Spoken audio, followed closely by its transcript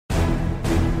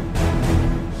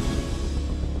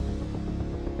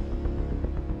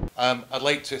I'd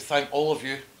like to thank all of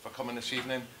you for coming this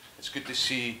evening. It's good to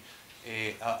see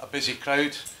a busy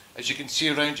crowd. As you can see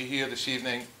around you here this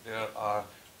evening, there are,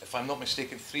 if I'm not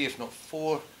mistaken, 3 if not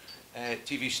 4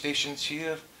 TV stations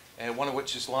here, one of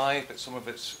which is live, but some of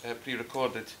it's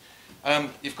pre-recorded.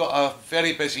 You've got a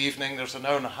very busy evening. There's an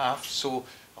hour and a half, so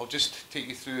I'll just take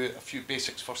you through a few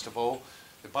basics first of all.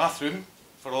 The bathroom,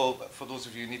 for those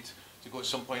of you who need to go at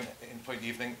some point in the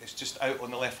evening, is just out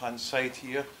on the left-hand side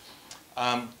here.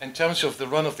 In terms of the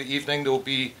run of the evening, there will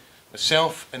be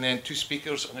myself and then 2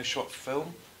 speakers and a short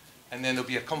film, and then there'll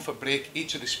be a comfort break.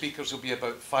 Each of the speakers will be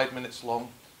about 5 minutes long,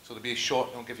 so there'll be a short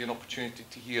and it'll give you an opportunity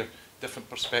to hear different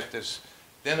perspectives.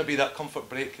 Then there'll be that comfort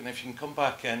break, and if you can come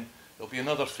back in, there'll be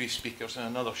another 3 speakers and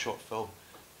another short film,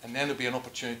 and then there'll be an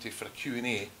opportunity for a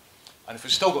Q&A. And if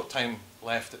we've still got time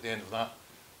left at the end of that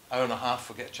hour and a half,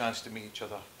 we'll get a chance to meet each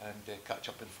other and catch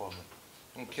up informally.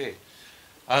 Okay.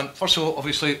 First of all,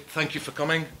 obviously, thank you for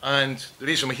coming. And the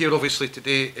reason we're here, obviously,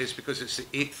 today is because it's the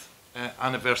 8th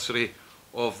anniversary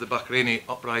of the Bahraini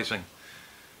uprising.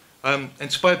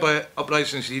 Inspired by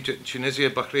uprisings in Egypt and Tunisia,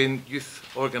 Bahrain youth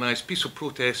organised peaceful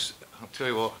protests. I'll tell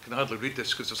you what, I can hardly read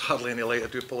this because there's hardly any light. I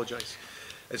do apologise.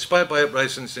 Inspired by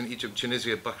uprisings in Egypt and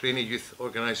Tunisia, Bahraini youth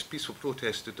organised peaceful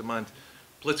protests to demand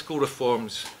political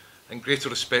reforms and greater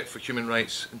respect for human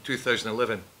rights in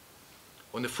 2011.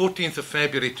 On the 14th of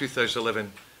February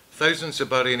 2011, thousands of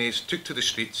Bahrainis took to the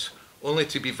streets only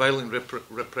to be violently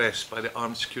repressed by the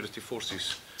armed security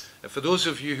forces. And for those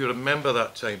of you who remember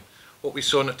that time, what we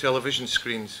saw on the television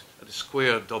screens at the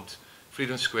square dubbed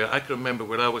Freedom Square, I can remember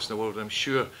where I was in the world, and I'm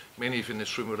sure many of you in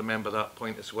this room will remember that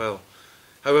point as well.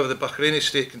 However, the Bahraini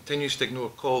state continues to ignore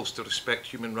calls to respect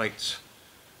human rights.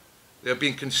 There have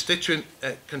been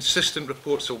consistent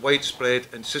reports of widespread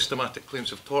and systematic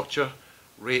claims of torture,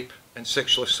 rape and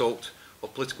sexual assault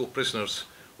of political prisoners,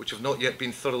 which have not yet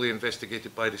been thoroughly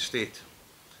investigated by the state.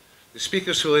 The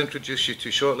speakers who I'll introduce you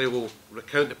to shortly will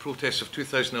recount the protests of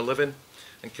 2011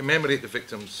 and commemorate the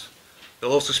victims.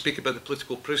 They'll also speak about the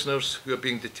political prisoners who are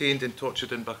being detained and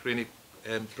tortured in Bahraini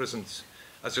prisons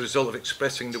as a result of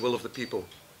expressing the will of the people.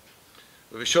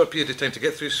 We have a short period of time to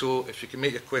get through, so if you can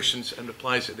make your questions and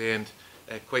replies at the end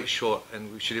quite short,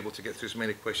 and we should be able to get through as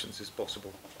many questions as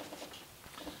possible.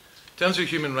 In terms of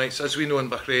human rights, as we know in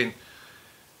Bahrain,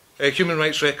 human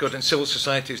rights record in civil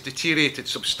society has deteriorated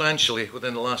substantially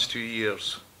within the last 2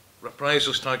 years.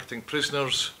 Reprisals targeting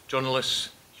prisoners, journalists,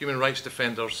 human rights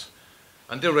defenders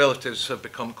and their relatives have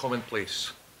become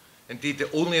commonplace. Indeed,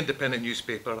 the only independent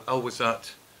newspaper, Al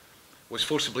Wazat, was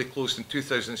forcibly closed in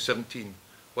 2017,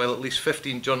 while at least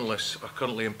 15 journalists are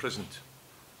currently imprisoned.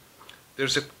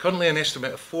 There's currently an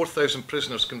estimate of 4,000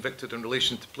 prisoners convicted in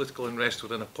relation to political unrest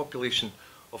within a population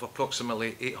of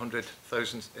approximately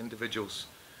 800,000 individuals.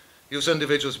 These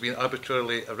individuals have been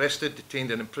arbitrarily arrested, detained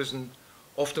and imprisoned,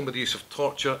 often with the use of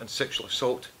torture and sexual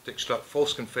assault to extract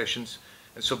false confessions,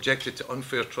 and subjected to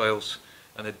unfair trials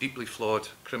and a deeply flawed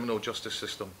criminal justice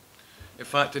system. In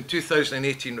fact, in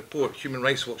 2018 report, Human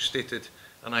Rights Watch stated,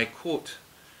 and I quote,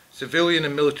 "Civilian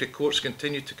and military courts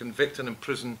continue to convict and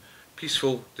imprison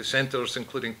peaceful dissenters,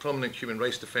 including prominent human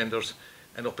rights defenders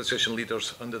and opposition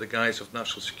leaders, under the guise of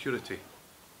national security."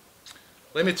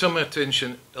 Let me turn my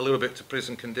attention a little bit to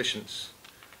prison conditions.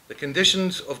 The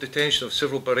conditions of detention of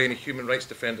several Bahraini human rights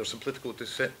defenders and political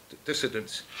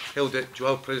dissidents held at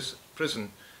Jual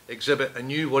prison exhibit a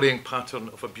new worrying pattern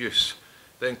of abuse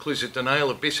that includes a denial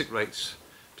of basic rights,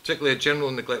 particularly a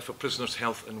general neglect for prisoners'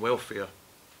 health and welfare.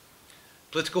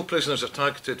 Political prisoners are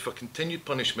targeted for continued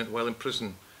punishment while in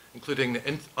prison, including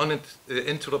the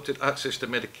uninterrupted access to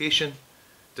medication,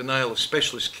 denial of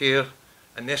specialist care,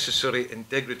 unnecessary and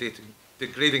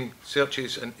degrading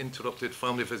searches and interrupted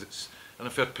family visits. And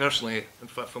I've heard personally, in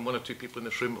fact from 1 or 2 people in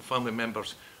this room, of family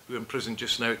members who are in prison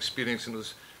just now experiencing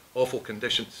those awful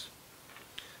conditions.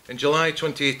 In July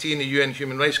 2018, the UN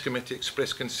Human Rights Committee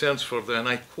expressed concerns for the, and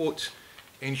I quote,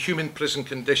 "inhuman prison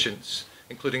conditions,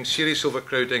 including serious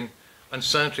overcrowding,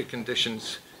 unsanitary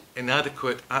conditions,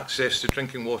 inadequate access to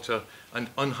drinking water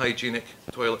and unhygienic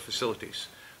toilet facilities."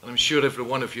 And I'm sure every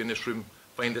one of you in this room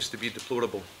find this to be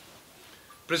deplorable.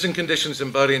 Prison conditions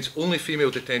in Bahrain's only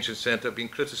female detention centre have been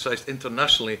criticised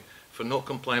internationally for not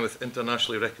complying with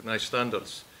internationally recognised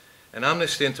standards. And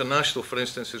Amnesty International, for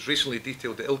instance, has recently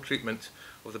detailed the ill treatment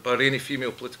of the Bahraini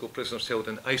female political prisoners held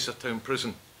in Isa Town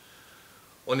Prison.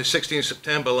 On the 16th of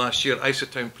September last year, Isa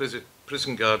Town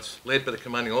prison guards, led by the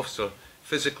commanding officer,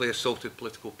 physically assaulted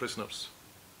political prisoners.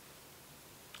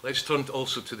 Let's turn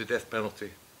also to the death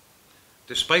penalty.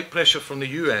 Despite pressure from the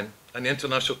UN and the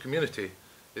international community,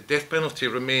 the death penalty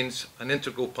remains an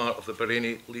integral part of the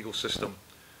Bahraini legal system.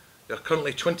 There are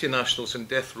currently 20 nationals in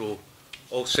death row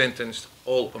all sentenced,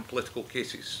 all on political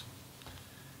cases.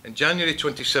 In January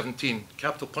 2017,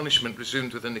 capital punishment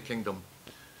resumed within the kingdom.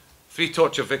 3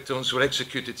 torture victims were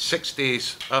executed 6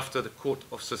 days after the Court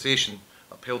of Cassation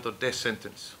upheld their death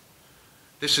sentence.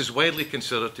 This is widely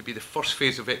considered to be the first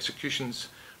phase of executions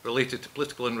related to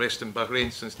political unrest in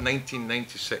Bahrain since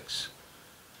 1996.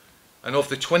 And of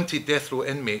the 20 death row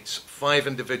inmates, 5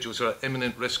 individuals are at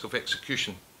imminent risk of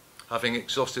execution, having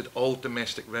exhausted all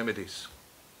domestic remedies.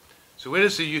 So where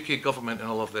is the UK government in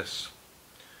all of this?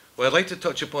 Well, I'd like to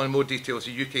touch upon in more details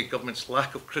the UK government's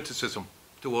lack of criticism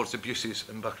towards abuses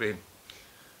in Bahrain.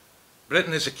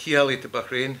 Britain is a key ally to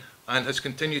Bahrain and has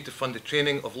continued to fund the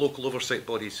training of local oversight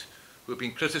bodies who have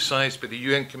been criticised by the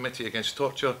UN Committee Against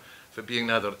Torture for being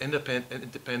neither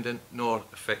independent nor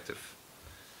effective.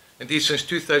 Indeed, since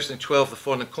 2012, the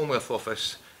Foreign and Commonwealth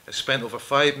Office has spent over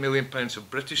 £5 million of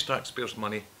British taxpayers'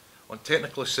 money on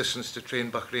technical assistance to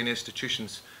train Bahraini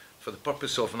institutions for the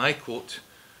purpose of, and I quote,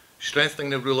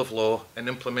 strengthening the rule of law and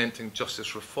implementing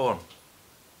justice reform.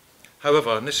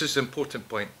 However, and this is the important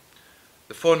point,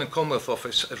 the Foreign and Commonwealth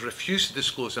Office has refused to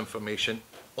disclose information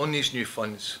on these new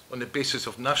funds on the basis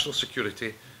of national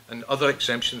security and other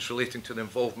exemptions relating to the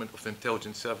involvement of the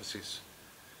intelligence services.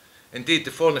 Indeed,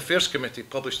 the Foreign Affairs Committee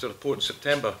published a report in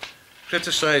September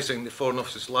criticising the Foreign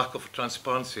Office's lack of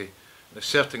transparency and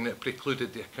asserting that it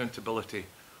precluded the accountability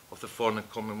of the Foreign and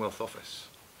Commonwealth Office.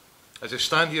 As I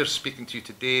stand here speaking to you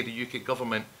today, the UK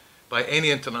government, by any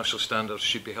international standards,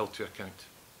 should be held to account.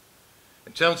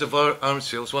 In terms of our arms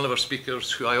sales, one of our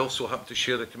speakers, who I also happen to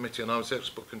share the Committee on Arms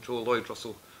Export Control, Lloyd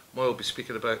Russell-Moyle, will be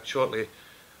speaking about shortly,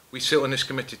 we sit on this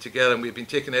committee together and we've been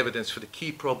taking evidence for the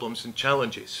key problems and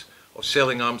challenges of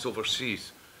selling arms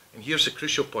overseas. And here's the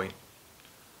crucial point.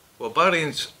 While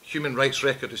Bahrain's human rights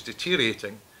record is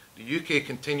deteriorating, the UK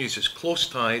continues its close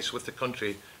ties with the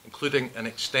country, including an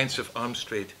extensive arms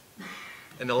trade.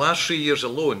 In the last 3 years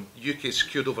alone, the UK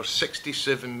secured over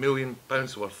 £67 million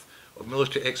worth of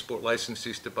military export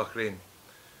licences to Bahrain.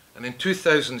 And in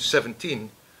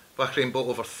 2017, Bahrain bought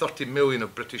over 30 million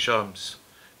of British arms,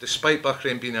 despite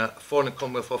Bahrain being a Foreign and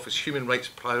Commonwealth Office human rights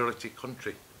priority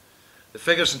country. The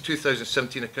figures in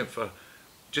 2017 account for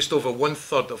just over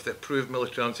 1/3 of the approved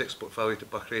military arms export value to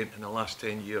Bahrain in the last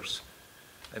 10 years.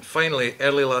 And finally,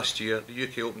 early last year, the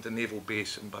UK opened a naval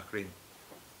base in Bahrain.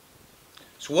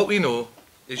 So what we know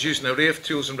is using an array of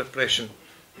tools and repression,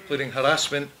 including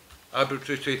harassment,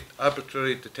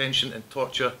 arbitrary detention and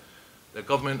torture, the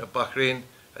government of Bahrain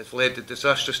has led to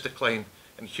disastrous decline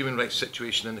in the human rights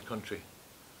situation in the country.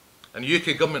 And the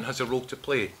UK government has a role to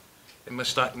play. It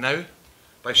must act now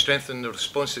by strengthening the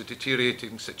response to the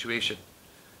deteriorating situation.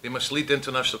 They must lead the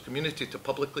international community to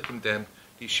publicly condemn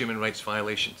these human rights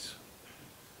violations.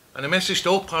 And a message to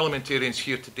all parliamentarians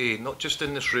here today, not just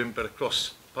in this room but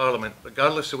across Parliament,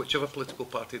 regardless of whichever political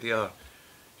party they are,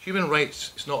 human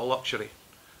rights is not a luxury,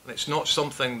 and it's not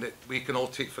something that we can all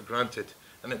take for granted,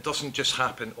 and it doesn't just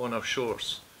happen on our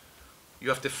shores. You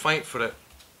have to fight for it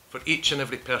for each and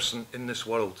every person in this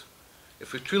world.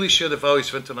 If we truly share the values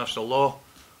of international law,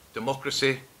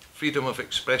 democracy, freedom of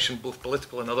expression, both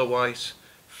political and otherwise,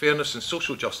 fairness and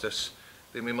social justice,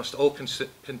 then we must all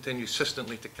continue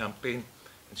consistently to campaign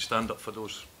and stand up for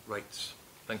those rights.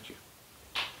 Thank you.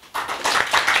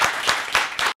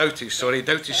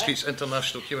 Doughty Street's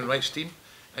International Human Rights Team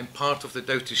and part of the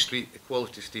Doughty Street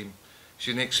Equalities Team.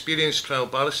 She's an experienced trial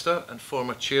barrister and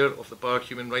former chair of the Bar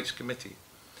Human Rights Committee.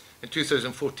 In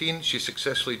 2014, she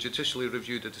successfully judicially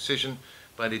reviewed a decision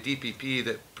by the DPP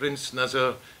that Prince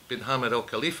Nasser bin Hamad Al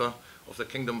Khalifa of the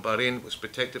Kingdom of Bahrain was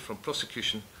protected from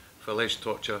prosecution for alleged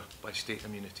torture by state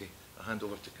immunity. I hand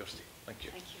over to Kirsty. Thank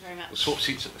you. Thank you very much. We'll swap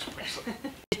seats at this point.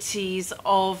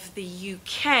 Of the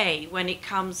UK when it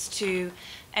comes to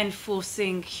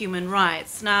enforcing human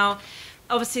rights. Now,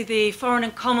 obviously the Foreign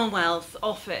and Commonwealth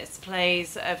Office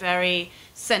plays a very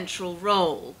central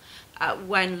role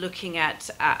when looking at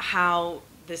how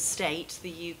the state,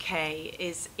 the UK,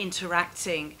 is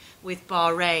interacting with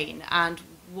Bahrain and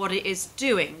what it is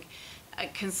doing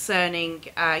concerning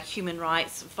human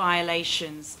rights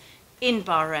violations in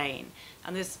Bahrain.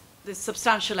 And there's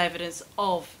substantial evidence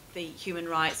of the human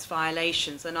rights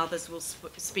violations, and others will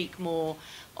speak more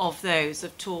of those,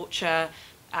 of torture,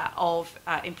 of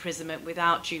imprisonment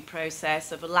without due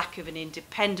process, of a lack of an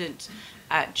independent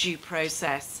due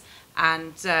process,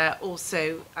 and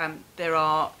also there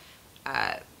are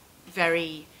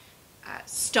very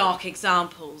stark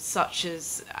examples, such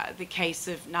as the case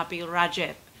of Nabil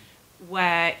Rajab,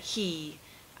 where he,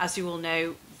 as you all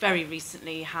know, very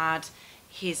recently had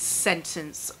his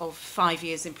sentence of 5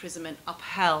 years imprisonment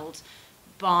upheld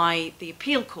by the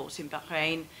appeal court in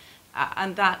Bahrain,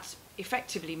 and that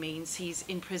effectively means he's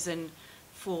in prison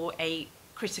for a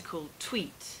critical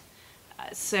tweet.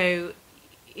 So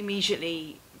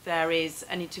immediately there is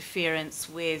an interference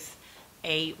with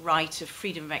a right of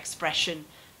freedom of expression.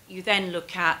 You then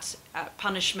look at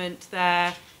punishment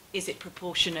there. Is it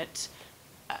proportionate?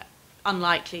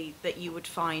 Unlikely that you would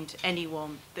find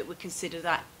anyone that would consider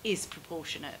that is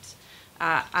proportionate.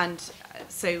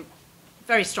 So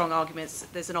very strong arguments.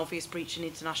 There's an obvious breach in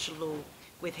international law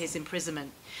with his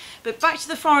imprisonment. But back to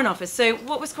the Foreign Office. So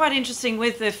what was quite interesting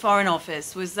with the Foreign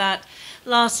Office was that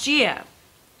last year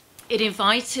it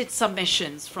invited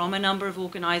submissions from a number of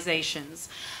organisations,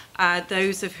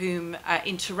 those of whom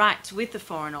interact with the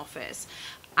Foreign Office,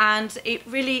 and it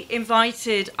really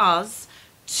invited us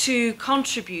to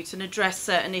contribute and address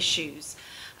certain issues.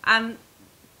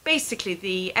 Basically,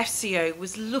 the FCO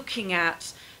was looking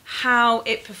at how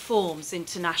it performs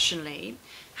internationally,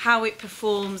 how it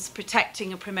performs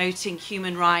protecting and promoting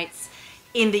human rights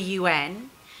in the UN,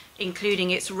 including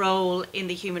its role in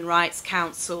the Human Rights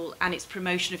Council and its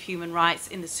promotion of human rights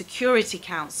in the Security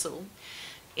Council.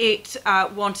 It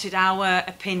wanted our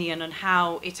opinion on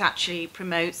how it actually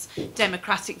promotes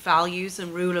democratic values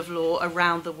and rule of law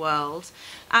around the world,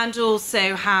 and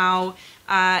also how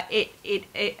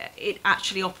it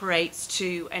actually operates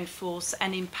to enforce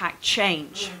and impact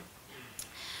change.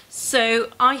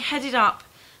 So I headed up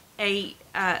a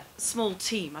small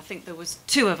team. I think there was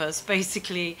 2 of us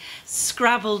basically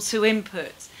scrabbled to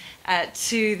input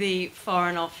to the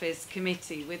Foreign Office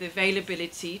Committee with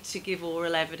availability to give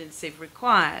oral evidence if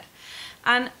required.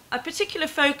 And a particular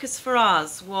focus for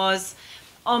us was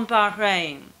on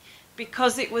Bahrain,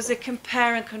 because it was a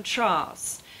compare and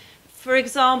contrast. For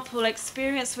example,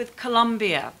 experience with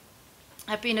Colombia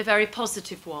had been a very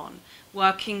positive one,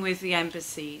 working with the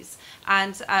embassies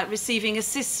and receiving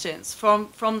assistance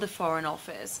from the Foreign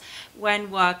Office when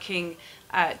working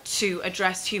to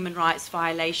address human rights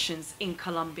violations in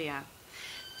Colombia.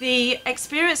 The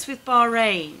experience with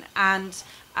Bahrain and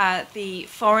the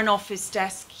Foreign Office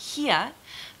desk here,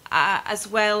 as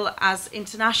well as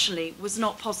internationally, was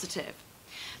not positive.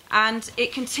 And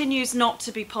it continues not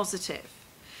to be positive.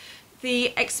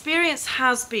 The experience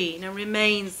has been and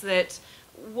remains that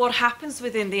what happens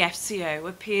within the FCO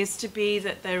appears to be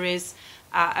that there is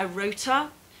a rota,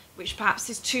 which perhaps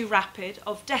is too rapid,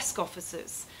 of desk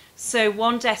officers. So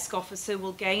one desk officer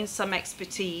will gain some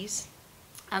expertise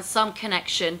and some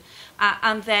connection,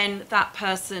 and then that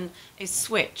person is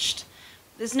switched.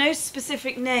 There's no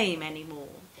specific name anymore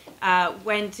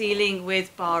when dealing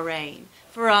with Bahrain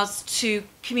for us to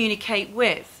communicate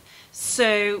with.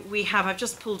 So we have, I've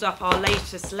just pulled up our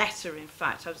latest letter, in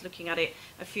fact, I was looking at it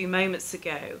a few moments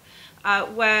ago,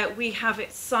 where we have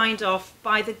it signed off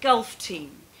by the Gulf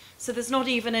team. So there's not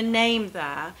even a name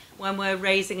there when we're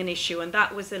raising an issue, and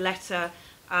that was a letter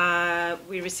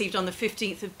we received on the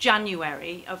 15th of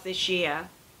January of this year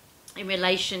in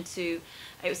relation to,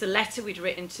 it was a letter we'd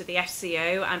written to the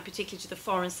FCO and particularly to the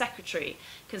Foreign Secretary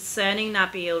concerning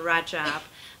Nabil Rajab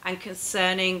and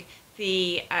concerning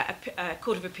the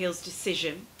Court of Appeal's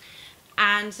decision.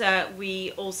 And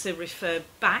we also referred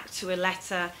back to a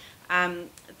letter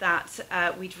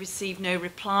that we'd received no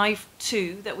reply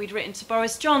to, that we'd written to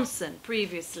Boris Johnson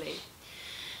previously.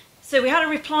 So we had a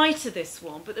reply to this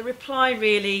one, but the reply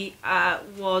really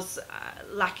was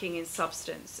lacking in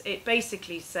substance. It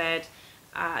basically said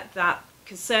that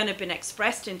concern had been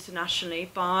expressed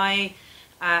internationally by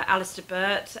Alistair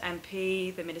Burt,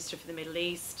 MP, the Minister for the Middle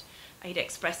East. He'd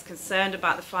expressed concern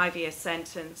about the 5-year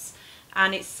sentence.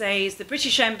 And it says the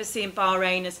British Embassy in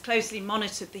Bahrain has closely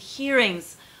monitored the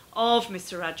hearings of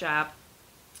Mr. Rajab.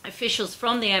 Officials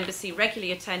from the embassy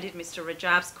regularly attended Mr.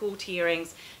 Rajab's court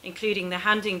hearings, including the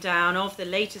handing down of the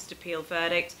latest appeal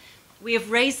verdict. We have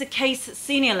raised the case at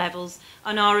senior levels,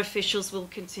 and our officials will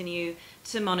continue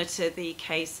to monitor the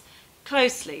case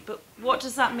closely. But what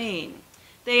does that mean?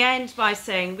 They end by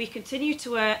saying, we continue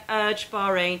to urge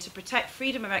Bahrain to protect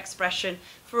freedom of expression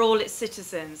for all its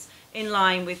citizens in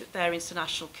line with their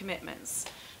international commitments.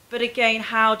 But again,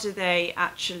 how do they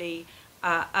actually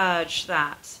urge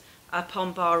that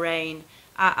upon Bahrain?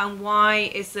 And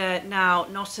why is there now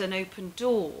not an open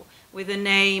door with a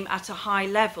name at a high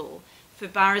level for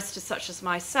barristers such as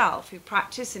myself who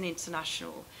practice in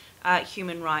international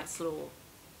human rights law,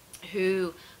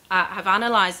 who have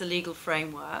analysed the legal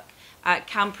framework,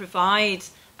 can provide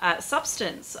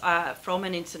substance from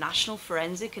an international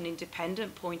forensic and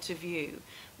independent point of view?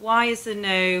 Why is there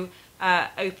no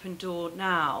open door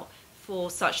now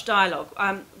for such dialogue?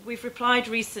 We've replied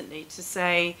recently to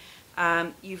say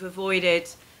you've avoided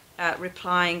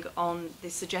replying on the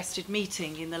suggested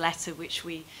meeting in the letter which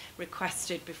we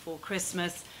requested before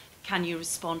Christmas. can you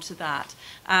respond to that?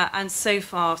 And so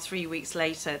far, 3 weeks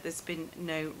later, there's been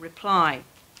no reply.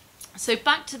 So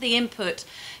back to the input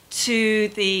to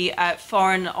the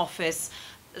Foreign Office,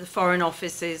 the Foreign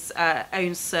Office's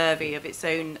own survey of its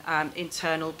own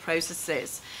internal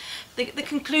processes. The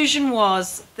conclusion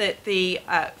was that the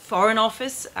Foreign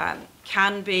Office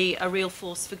can be a real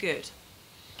force for good.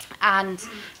 And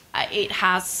it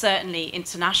has certainly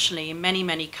internationally in many,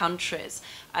 many countries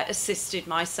assisted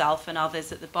myself and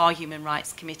others at the Bar Human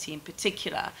Rights Committee in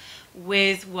particular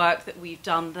with work that we've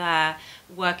done there,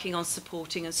 working on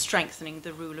supporting and strengthening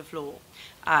the rule of law.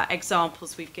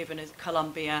 Examples we've given is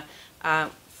Colombia,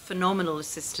 phenomenal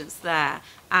assistance there,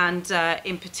 and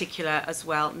in particular as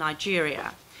well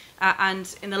Nigeria.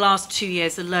 And in the last 2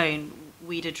 years alone,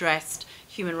 we'd addressed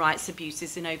human rights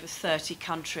abuses in over 30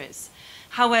 countries.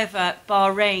 However,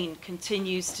 Bahrain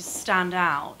continues to stand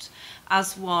out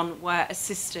as one where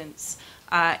assistance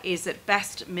is at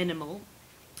best minimal,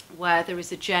 where there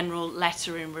is a general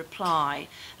letter in reply,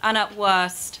 and at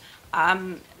worst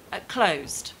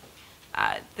closed.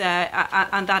 And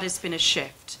that has been a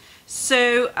shift.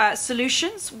 So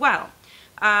solutions? Well,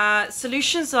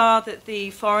 solutions are that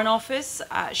the Foreign Office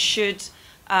should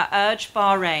urge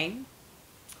Bahrain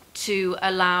to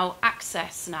allow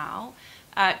access now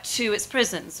to its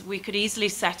prisons. We could easily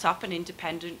set up an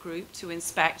independent group to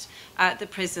inspect the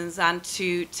prisons and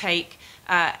to take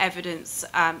evidence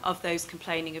of those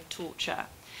complaining of torture.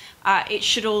 It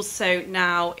should also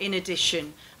now, in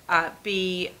addition,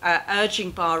 be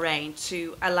urging Bahrain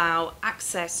to allow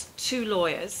access to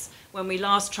lawyers. When we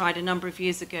last tried a number of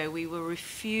years ago, we were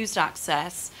refused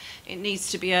access. It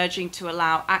needs to be urging to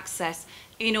allow access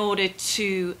in order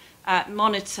to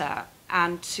monitor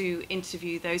and to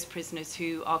interview those prisoners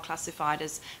who are classified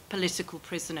as political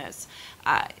prisoners.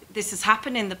 This has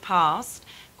happened in the past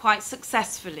quite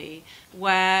successfully,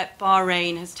 where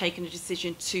Bahrain has taken a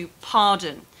decision to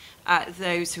pardon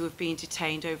those who have been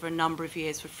detained over a number of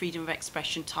years for freedom of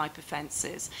expression type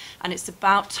offences. And it's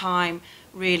about time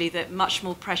really that much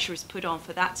more pressure is put on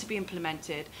for that to be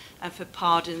implemented and for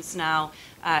pardons now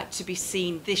to be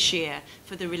seen this year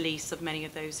for the release of many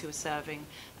of those who are serving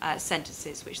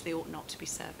sentences which they ought not to be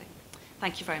serving.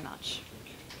 Thank you very much.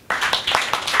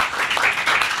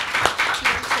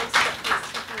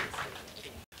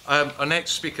 Our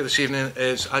next speaker this evening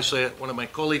is actually one of my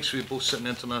colleagues. We both sit in the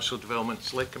International Development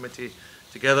Select Committee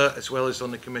together, as well as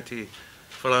on the Committee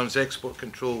for Arms Export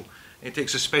Control. He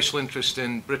takes a special interest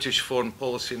in British foreign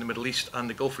policy in the Middle East and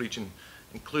the Gulf region,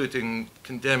 including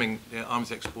condemning the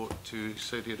arms export to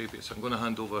Saudi Arabia. So I'm going to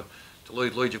hand over to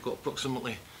Lloyd. Lloyd, you've got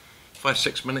approximately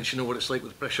 5-6 minutes. You know what it's like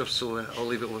with pressure, so I'll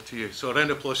leave it over to you. So a round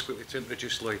of applause quickly to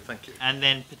introduce Lloyd. Thank you. And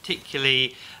then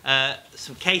particularly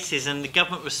some cases and the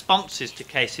government responses to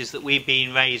cases that we've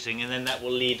been raising, and then that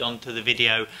will lead on to the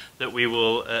video that we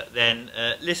will then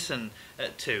listen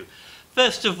to.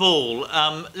 First of all,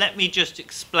 let me just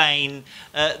explain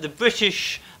the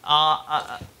British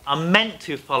are meant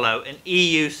to follow an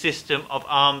EU system of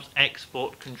arms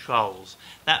export controls.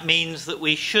 That means that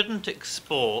we shouldn't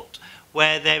export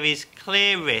where there is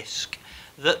clear risk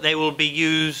that they will be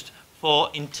used for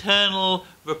internal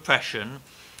repression,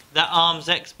 that arms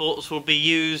exports will be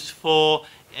used for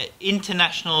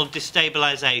international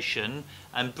destabilisation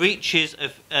and breaches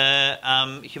of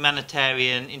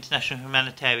international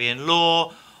humanitarian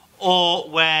law, or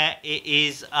where it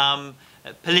is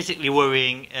politically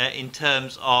worrying in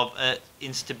terms of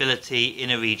instability in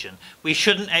a region. We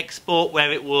shouldn't export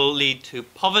where it will lead to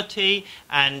poverty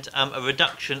and a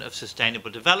reduction of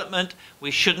sustainable development.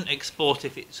 We shouldn't export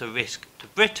if it's a risk to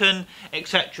Britain,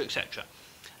 etc., etc.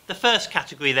 The first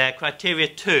category there, criteria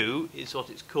 2, is what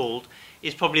it's called,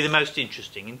 is probably the most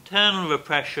interesting. Internal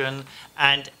repression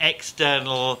and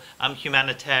external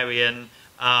humanitarian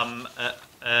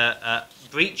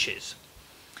breaches.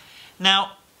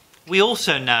 Now, we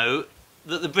also know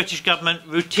that the British government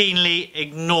routinely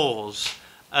ignores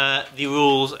the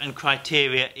rules and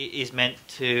criteria it is meant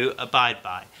to abide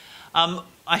by.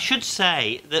 I should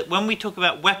say that when we talk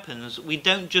about weapons, we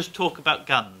don't just talk about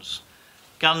guns.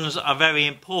 Guns are very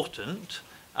important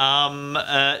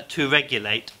to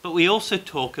regulate, but we also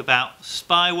talk about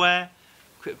spyware,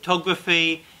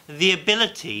 cryptography, the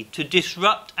ability to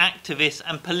disrupt activists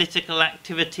and political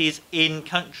activities in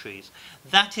countries.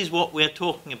 That is what we're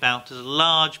talking about as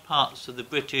large parts of the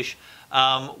British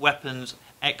weapons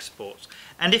exports.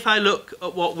 And if I look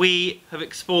at what we have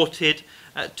exported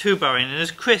to Bahrain, and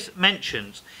as Chris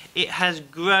mentions, it has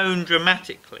grown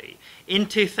dramatically. In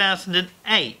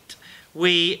 2008,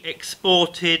 we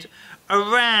exported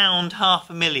around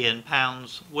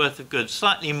 £500,000 worth of goods,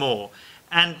 slightly more.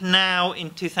 and now in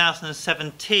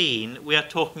 2017 we are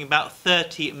talking about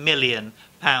 £30 million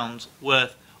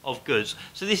worth of goods.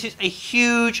 So this is a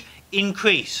huge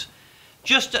increase.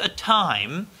 Just at a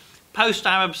time,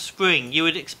 post-Arab Spring, you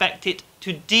would expect it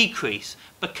to decrease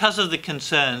because of the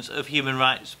concerns of human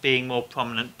rights being more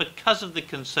prominent, because of the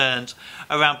concerns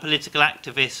around political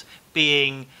activists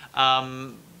being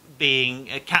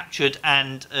captured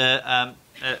and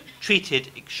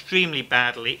treated extremely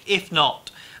badly, if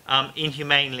not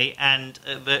inhumanely, and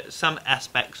some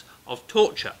aspects of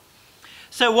torture.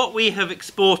 So what we have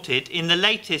exported in the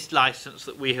latest license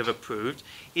that we have approved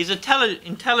is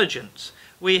intelligence.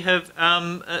 We have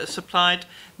supplied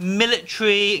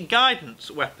military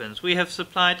guidance weapons. We have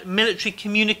supplied military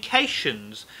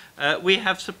communications. We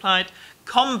have supplied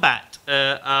combat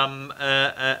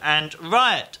and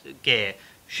riot gear,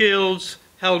 shields,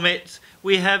 helmets.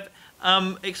 We have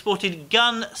exported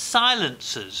gun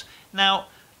silencers. Now,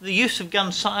 the use of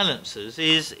gun silencers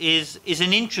is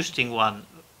an interesting one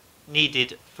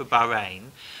needed for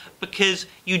Bahrain, because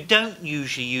you don't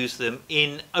usually use them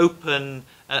in open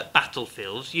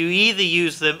battlefields. You either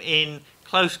use them in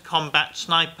close combat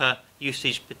sniper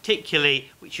usage, particularly,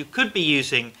 which you could be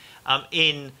using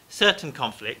in certain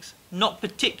conflicts, not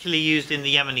particularly used in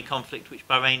the Yemeni conflict, which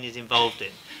Bahrain is involved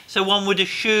in. So one would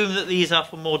assume that these are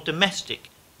for more domestic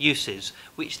uses,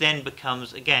 which then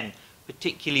becomes, again,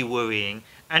 particularly worrying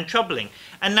and troubling.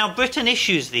 And now Britain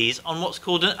issues these on what's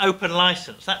called an open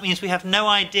license. That means we have no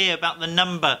idea about the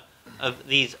number of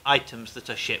these items that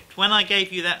are shipped. When I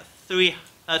gave you that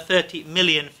 30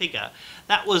 million figure,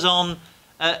 that was on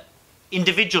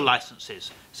individual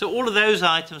licenses. So all of those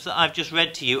items that I've just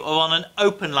read to you are on an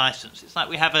open license. It's like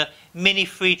we have a mini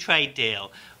free trade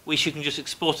deal, which you can just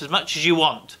export as much as you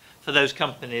want for those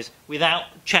companies without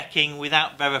checking,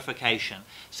 without verification.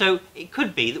 So it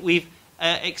could be that we've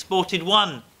exported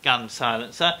one gun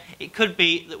silencer. It could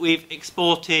be that we've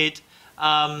exported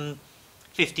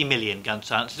 50 million gun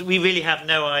silencers. We really have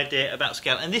no idea about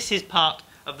scale, and this is part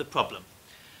of the problem.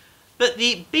 But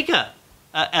the bigger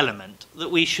element that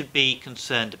we should be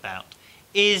concerned about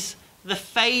is the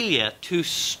failure to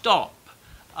stop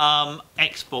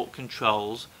export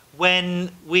controls when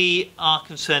we are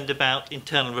concerned about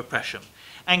internal repression.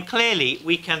 And clearly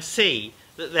we can see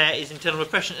that there is internal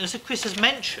repression. As Chris has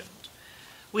mentioned,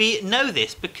 we know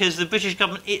this because the British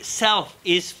government itself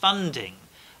is funding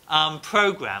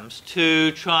programmes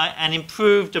to try and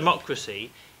improve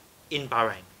democracy in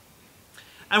Bahrain.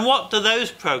 And what do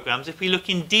those programmes, if we look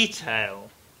in detail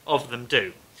of them,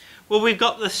 do? Well, we've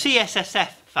got the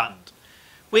CSSF fund,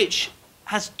 which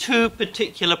has two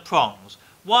particular prongs.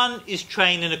 One is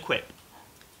train and equip.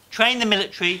 Train the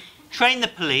military, train the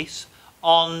police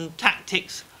on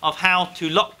tactics of how to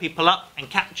lock people up and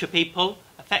capture people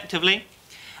effectively,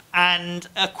 and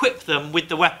equip them with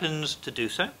the weapons to do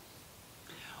so.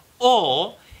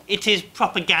 Or it is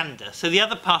propaganda. So the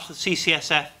other part of the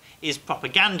CCSF is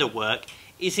propaganda work,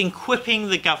 is equipping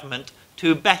the government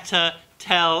to better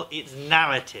tell its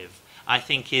narrative, I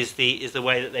think is the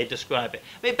way that they describe it.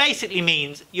 But it basically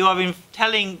means you are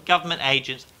telling government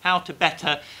agents how to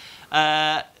better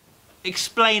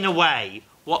explain away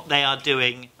what they are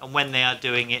doing and when they are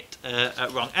doing it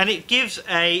wrong. And it gives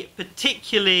a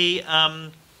particularly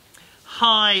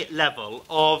high level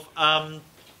of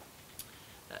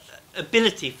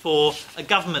ability for a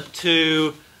government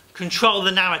to control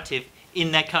the narrative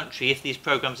in their country if these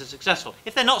programmes are successful.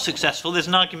 If they're not successful, there's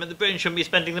an argument that Britain shouldn't be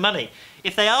spending the money.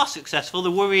 If they are successful, the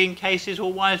worrying case is,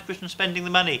 well, why is Britain spending the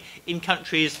money in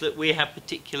countries that we have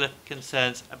particular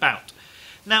concerns about?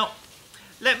 Now,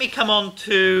 let me come on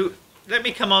to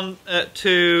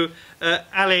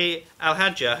Ali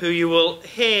Al-Hajja, who you will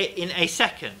hear in a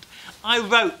second. I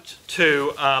wrote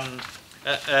to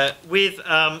with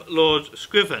Lord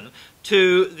Scriven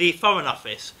to the Foreign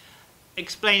Office,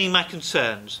 explaining my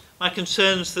concerns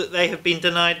that they have been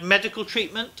denied medical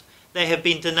treatment, they have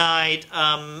been denied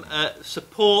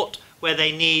support where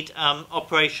they need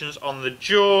operations on the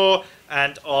jaw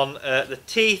and on the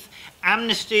teeth.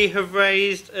 Amnesty have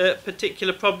raised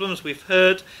particular problems. We've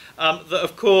heard that,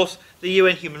 of course, the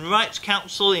UN Human Rights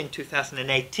Council in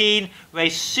 2018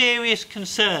 raised serious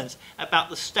concerns about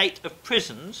the state of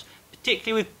prisons,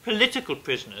 particularly with political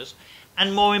prisoners,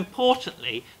 and more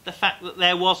importantly, the fact that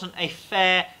there wasn't a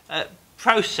fair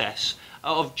process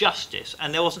of justice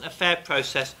and there wasn't a fair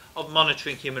process of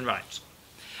monitoring human rights.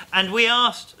 And we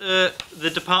asked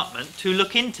the department to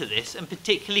look into this and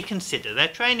particularly consider their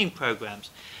training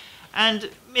programmes. And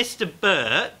Mr.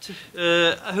 Burt,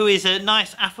 who is a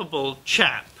nice affable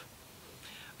chap,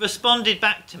 responded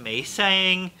back to me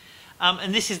saying,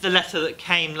 and this is the letter that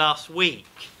came last week,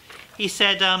 he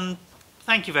said,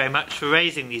 thank you very much for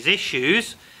raising these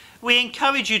issues. We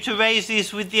encourage you to raise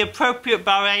these with the appropriate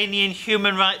Bahraini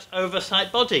human rights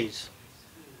oversight bodies.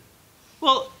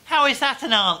 Well, how is that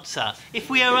an answer? If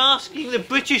we are asking the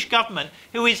British government,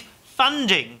 who is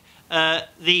funding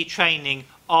the training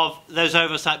of those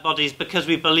oversight bodies because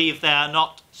we believe they are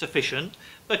not sufficient,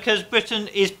 because Britain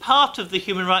is part of the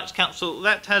Human Rights Council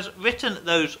that has written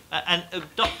those and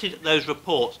adopted those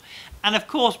reports. And of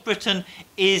course, Britain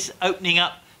is opening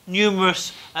up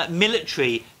numerous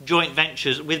military joint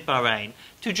ventures with Bahrain.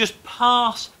 To just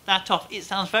pass that off, it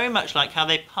sounds very much like how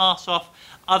they pass off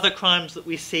other crimes that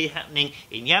we see happening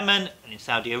in Yemen and in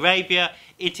Saudi Arabia.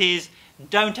 It is,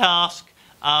 don't ask,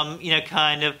 you know,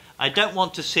 kind of, I don't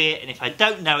want to see it, and if I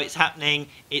don't know it's happening,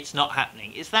 it's not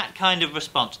happening. It's that kind of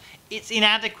response. It's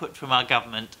inadequate from our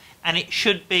government, and it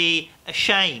should be a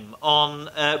shame on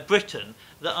Britain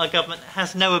that our government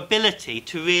has no ability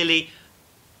to really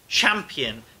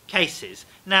champion cases.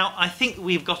 Now, I think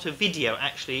we've got a video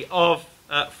actually of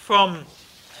from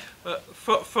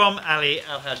Ali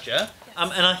Al-Hajja,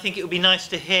 and I think it would be nice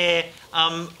to hear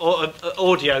or an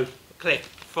audio clip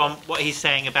from what he's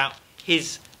saying about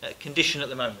his condition at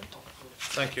the moment.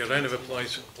 Thank you. A round of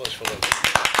applause for that.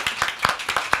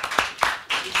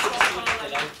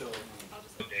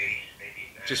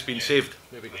 Just been saved.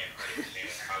 There we go.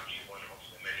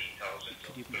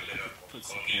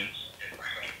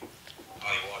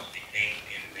 I was detained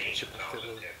in May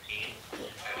 2013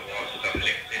 and was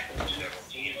subjected to the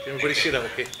routine. Everybody see that,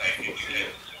 okay?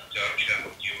 Torture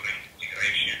during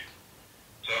integration.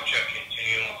 Torture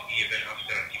continued even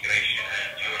after integration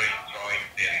and during trial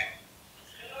period.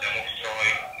 The mock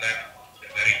trial lacked the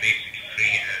very basic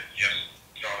free and just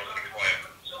trial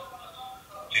requirements.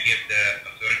 To give the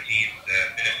authorities the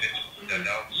benefit of the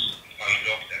doubts, I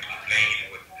locked a complaint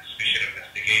with the Special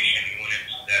Investigation Unit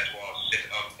that was set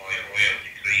up by a royal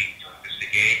decree to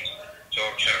investigate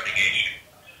torture allegation.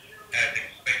 As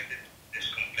expected, this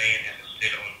complaint is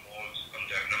still on hold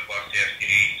under number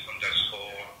 38_2013.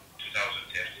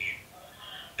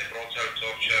 The brutal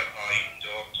torture I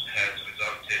endured has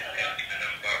resulted in a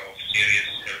number of serious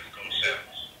health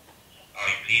concerns. I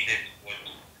pleaded with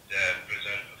the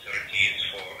prison authorities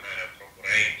for an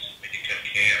appropriate medical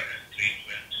care and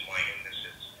treatment to my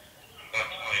illnesses, but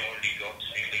I only got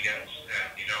negligence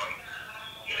and denial.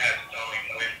 As time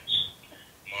went,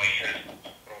 my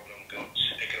health problem got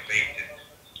aggravated.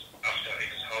 After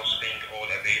exhausting all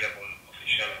available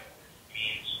official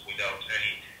means without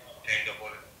any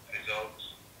tangible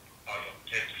results, I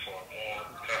opted for more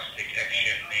drastic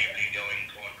action, namely going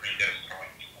on hunger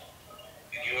strike.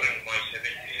 During my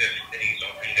 75th days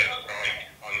of hunger strike,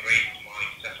 I raised my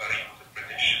suffering to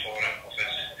British Foreign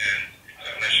Office and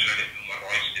international human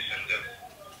rights defenders.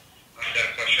 Under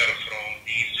pressure from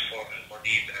these foreign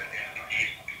bodies and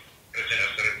entities, prison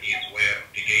authorities were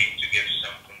obligated to give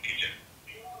some contingent.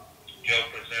 Joe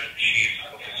Prison Chief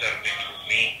Officer met with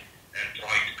me and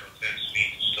tried to convince me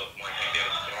to stop my hunger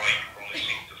strike,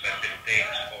 promising to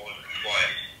facilitate all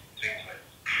required treatment.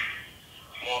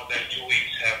 More than 2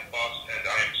 weeks have passed and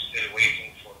I am still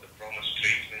waiting for the promised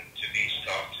treatment to be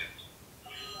started.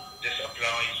 This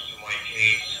applies to my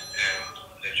case and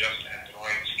the Just and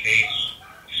Rights case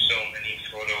of so many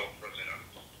fellow prisoners.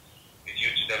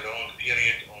 Due to the long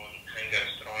period on hunger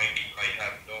strike, I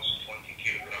have lost 20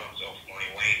 kilograms of my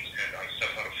weight and I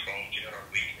suffer from general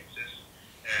weaknesses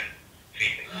and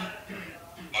fatigue.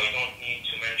 I don't need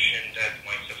to mention that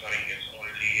my suffering is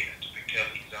only a typical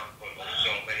example of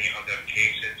so many other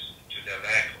cases to the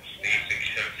lack of basic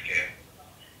health care.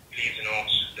 Please note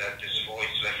that this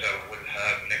voice letter will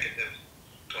have negative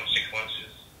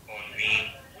consequences on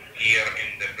me here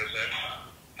in the prison.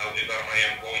 However, I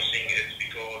am voicing it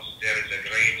because there is a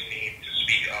great need to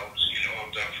speak out in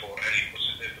order for any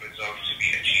positive result to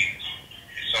be achieved,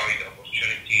 beside the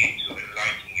opportunity to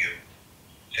enlighten you.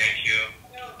 Thank you.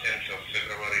 10th of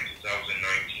February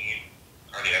 2019,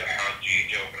 Ali Al-Hajji,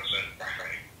 Joe Prison,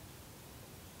 Bahrain.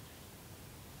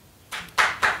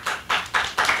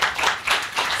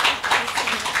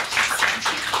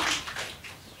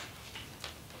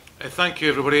 Thank you,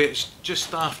 everybody. It's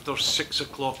just after 6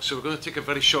 o'clock, so we're going to take a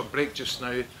very short break just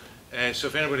now. So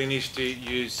if anybody needs to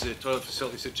use the toilet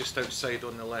facilities, they're just outside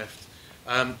on the left.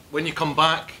 When you come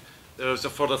back, there's a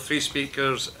further 3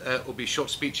 speakers. It will be short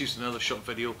speeches and another short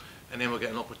video, and then we'll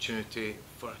get an opportunity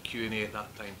for a Q&A at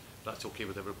that time. That's okay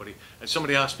with everybody. And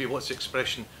somebody asked me, what's the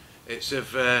expression? It's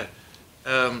if the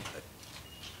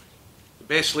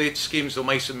best laid schemes of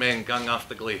mice and men gang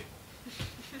after gley.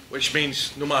 Which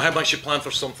means no matter how much you plan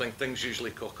for something, things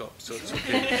usually cock up, so it's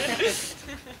okay.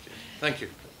 Thank you.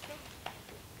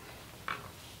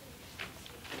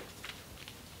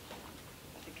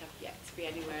 be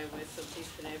anywhere where somebody's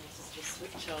been able to sort of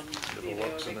switch on video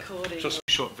or recording. Just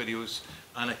short videos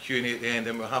and a Q&A at the end,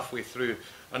 and we're halfway through.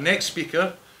 Our next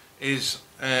speaker is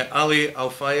Ali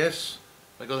Al-Fayez.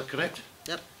 Have I got that correct?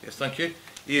 Yep. Yes, thank you.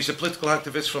 He is a political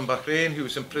activist from Bahrain who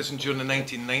was in prison during the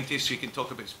 1990s, so he can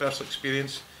talk about his personal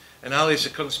experience. And Ali is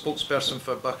the current spokesperson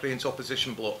for Bahrain's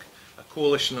opposition bloc, a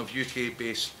coalition of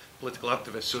UK-based political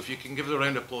activists. So if you can give it a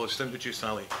round of applause to introduce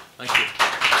Ali. Thank you.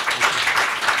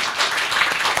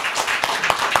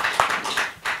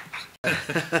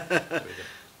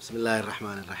 Bismillah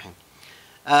ar-Rahman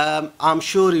ar-Rahim. I'm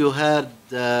sure you heard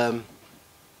a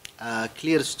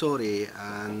clear story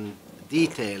and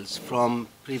details from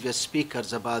previous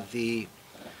speakers about the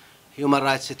human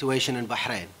rights situation in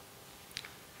Bahrain.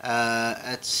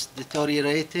 It's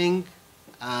deteriorating,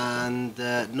 and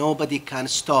nobody can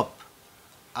stop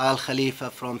Al Khalifa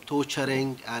from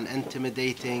torturing and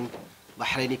intimidating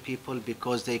Bahraini people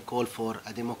because they call for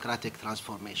a democratic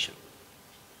transformation.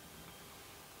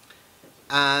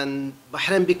 And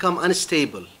Bahrain become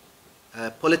unstable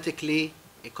politically,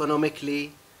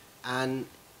 economically, and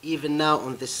even now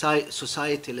on the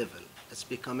society level. It's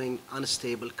becoming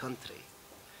unstable country.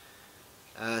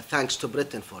 Thanks to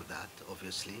Britain for that,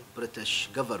 obviously. British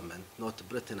government, not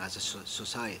Britain as a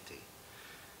society.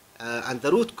 And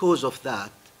the root cause of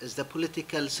that is the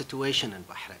political situation in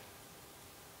Bahrain.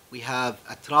 We have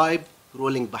a tribe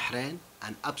ruling Bahrain,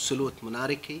 an absolute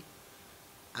monarchy,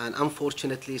 and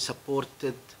unfortunately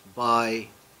supported by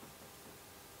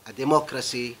a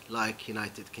democracy like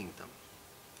United Kingdom.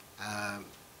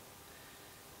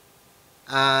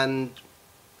 And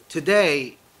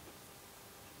today,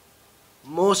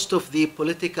 most of the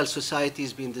political society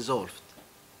has been dissolved.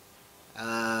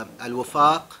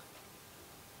 Al-Wafaq,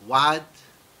 Wa'ad,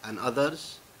 and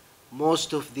others,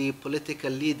 most of the political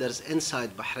leaders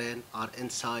inside Bahrain are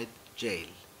inside jail,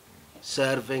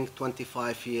 serving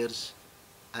 25 years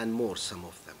and more, some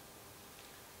of them.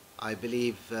 I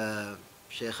believe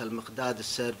Sheikh Al-Miqdad is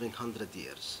serving 100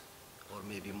 years, or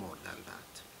maybe more than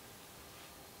that.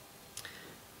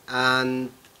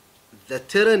 And the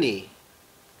tyranny,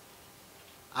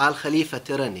 Al-Khalifa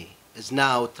tyranny, is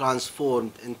now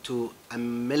transformed into a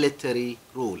military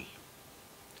rule.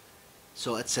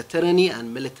 So it's a tyranny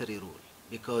and military rule,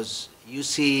 because you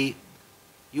see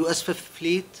US Fifth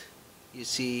Fleet, you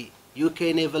see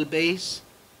UK naval base,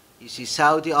 you see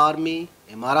Saudi army,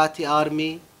 Emirati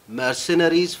army,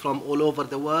 mercenaries from all over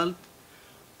the world.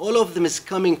 All of them is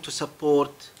coming to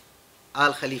support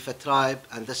Al-Khalifa tribe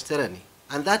and this tyranny.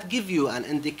 And that gives you an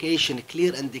indication, a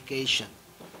clear indication.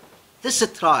 This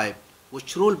tribe,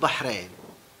 which rule Bahrain,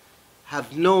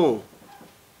 have no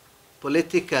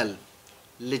political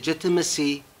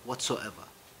legitimacy whatsoever.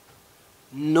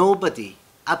 Nobody,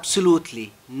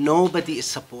 absolutely nobody is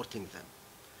supporting them.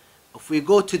 If we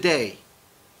go today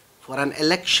for an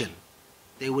election,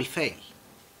 they will fail.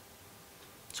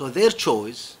 So their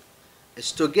choice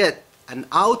is to get an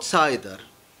outsider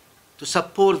to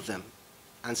support them,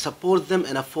 and support them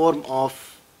in a form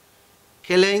of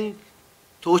killing,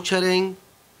 torturing,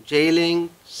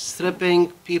 jailing, stripping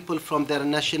people from their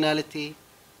nationality,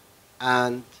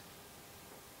 and,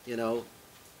 you know,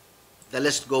 the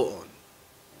list go on.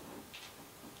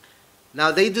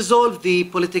 Now, they dissolved the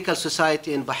political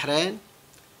society in Bahrain.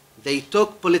 They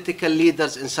took political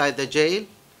leaders inside the jail,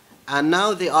 and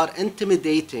now they are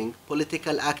intimidating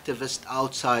political activists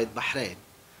outside Bahrain.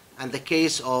 And the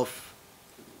case of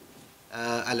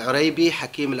Al-Uraibi,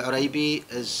 Hakim Al-Uraibi,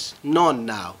 is known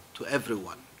now to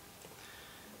everyone.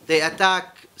 They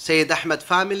attack Sayyid Ahmed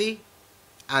family,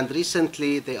 and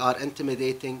recently they are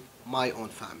intimidating my own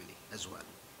family as well.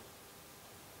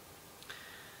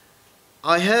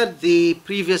 I heard the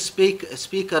previous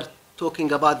speaker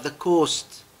talking about the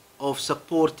cost of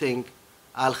supporting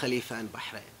Al-Khalifa in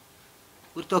Bahrain.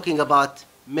 We're talking about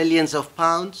millions of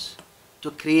pounds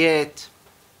to create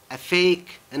a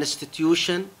fake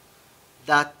institution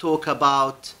that talk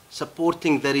about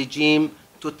supporting the regime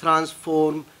to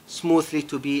transform smoothly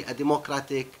to be a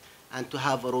democratic and to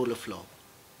have a rule of law.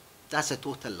 That's a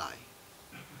total lie.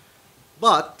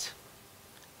 But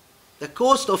the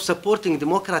cost of supporting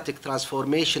democratic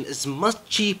transformation is much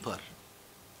cheaper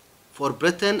for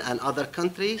Britain and other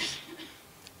countries,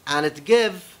 and it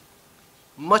gives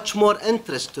much more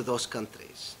interest to those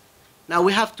countries. Now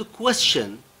we have to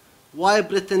question why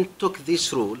Britain took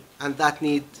this rule, and that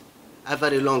needs a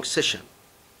very long session.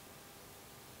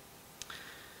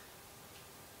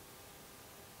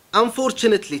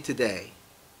 Unfortunately today,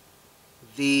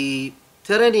 the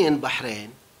tyranny in Bahrain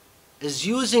is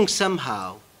using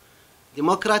somehow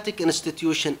democratic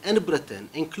institution in Britain,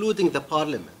 including the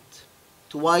parliament,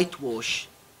 to whitewash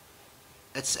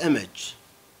its image,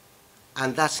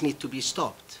 and that's need to be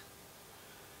stopped.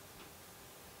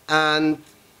 And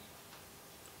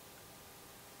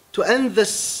to end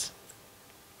this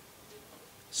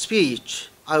speech,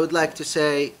 I would like to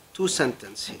say 2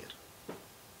 sentences here.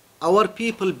 Our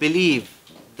people believe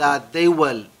that they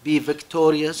will be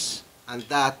victorious, and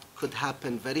that could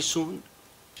happen very soon.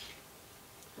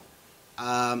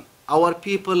 Our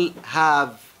people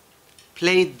have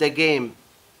played the game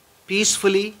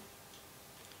peacefully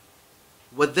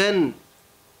within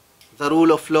the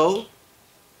rule of law.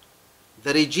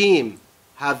 The regime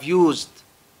have used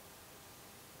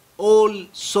all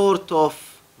sort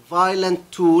of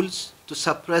violent tools to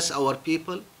suppress our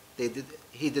people.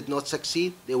 He did not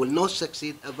succeed. They will not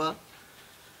succeed ever.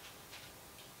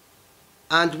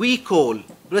 And we call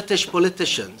British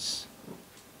politicians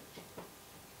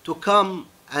to come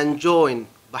and join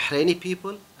Bahraini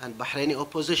people and Bahraini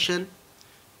opposition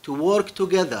to work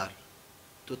together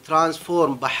to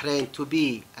transform Bahrain to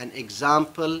be an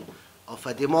example of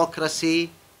a democracy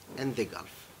in the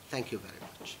Gulf. Thank you very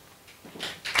much.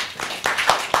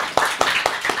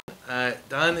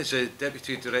 Dan is a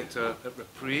Deputy Director at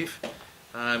Reprieve.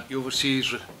 He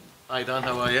oversees, hi Dan,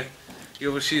 how are you? He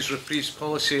oversees Reprieve's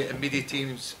policy and media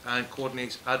teams and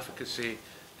coordinates advocacy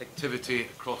activity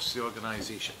across the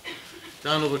organisation.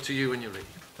 Dan, over to you when you're ready.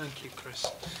 Thank you, Chris.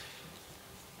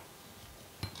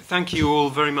 Thank you all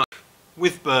very much.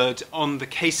 With Bird on the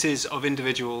cases of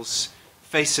individuals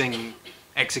facing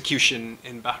execution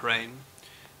in Bahrain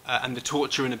and the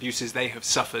torture and abuses they have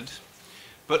suffered,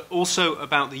 but also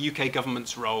about the UK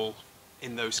government's role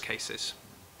in those cases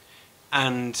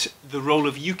and the role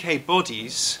of UK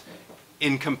bodies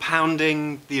in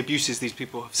compounding the abuses these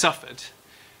people have suffered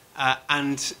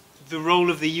and the role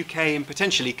of the UK in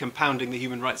potentially compounding the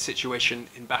human rights situation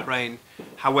in Bahrain,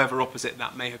 however opposite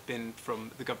that may have been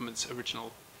from the government's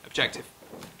original objective.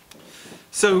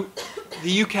 So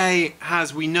the UK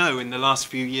has, we know, in the last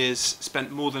few years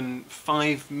spent more than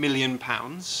 £5 million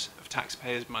of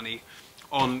taxpayers' money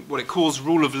on what it calls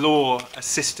rule of law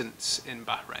assistance in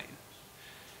Bahrain.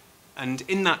 And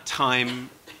in that time,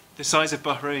 the size of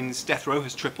Bahrain's death row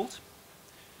has tripled,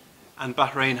 and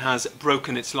Bahrain has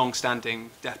broken its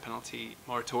long-standing death penalty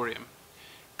moratorium.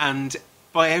 And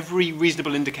by every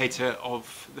reasonable indicator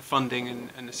of the funding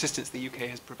and assistance the UK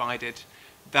has provided,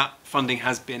 that funding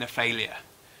has been a failure.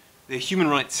 The human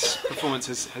rights performance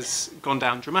has gone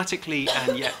down dramatically,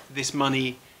 and yet this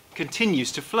money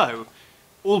continues to flow,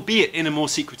 albeit in a more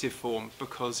secretive form,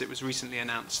 because it was recently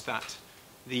announced that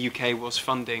the UK was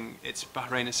funding its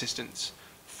Bahrain assistance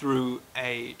through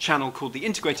a channel called the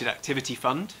Integrated Activity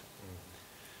Fund,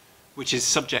 which is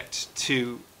subject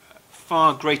to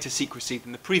far greater secrecy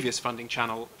than the previous funding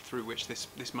channel through which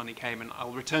this money came, and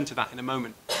I'll return to that in a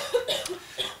moment.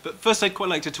 But first I'd quite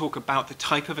like to talk about the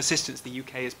type of assistance the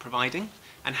UK is providing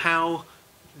and how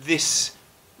this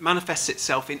manifests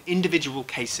itself in individual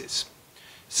cases.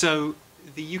 So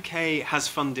the UK has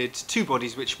funded 2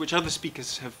 bodies which other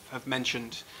speakers have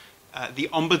mentioned, the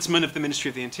Ombudsman of the Ministry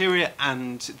of the Interior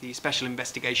and the Special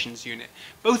Investigations Unit,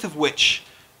 both of which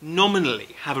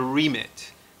nominally have a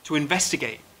remit to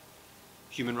investigate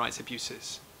human rights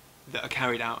abuses that are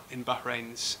carried out in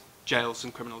Bahrain's jails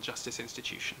and criminal justice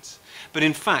institutions. But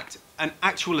in fact, an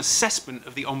actual assessment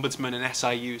of the Ombudsman and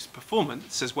SIU's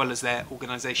performance, as well as their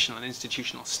organisational and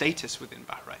institutional status within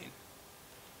Bahrain,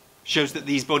 shows that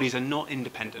these bodies are not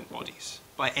independent bodies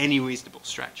by any reasonable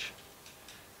stretch.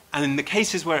 And in the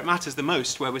cases where it matters the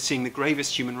most, where we're seeing the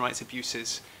gravest human rights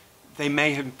abuses, they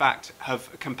may in fact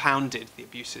have compounded the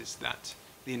abuses that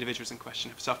the individuals in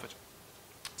question have suffered.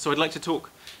 So I'd like to talk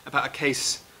about a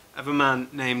case of a man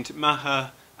named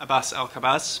Maher Abbas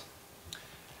Al-Khabaz,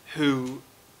 who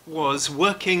was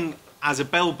working as a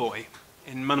bellboy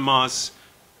in Manamar's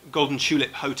Golden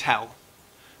Tulip Hotel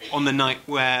on the night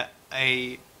where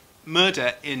a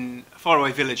murder in a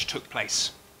faraway village took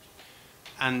place.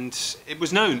 And it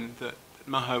was known that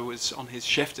Maher was on his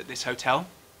shift at this hotel,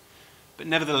 but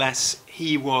nevertheless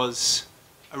he was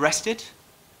arrested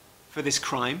for this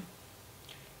crime.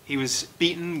 He was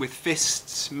beaten with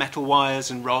fists, metal wires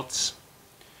and rods.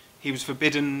 He was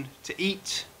forbidden to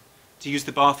eat, to use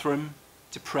the bathroom,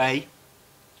 to pray.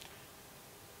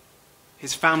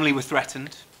 His family were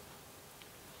threatened.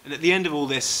 And at the end of all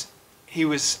this, he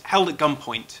was held at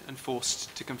gunpoint and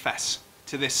forced to confess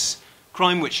to this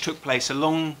crime which took place a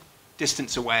long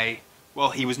distance away while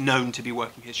he was known to be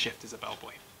working his shift as a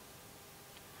bellboy.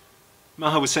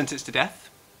 Maher was sentenced to death.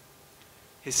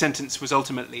 His sentence was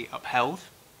ultimately upheld.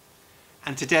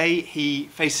 And today he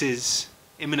faces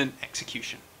imminent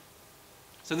execution.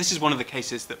 So this is one of the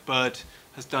cases that Bird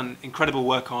has done incredible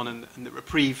work on and that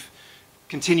Reprieve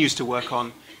continues to work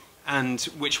on, and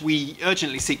which we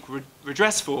urgently seek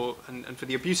redress for, and for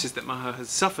the abuses that Maher has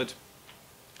suffered.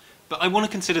 But I want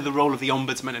to consider the role of the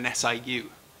Ombudsman and SIU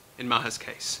in Maher's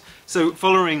case. So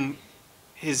following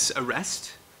his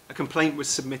arrest, a complaint was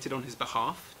submitted on his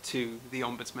behalf to the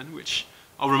Ombudsman, which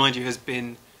I'll remind you has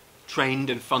been trained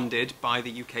and funded by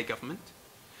the UK government.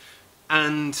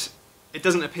 And it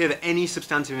doesn't appear that any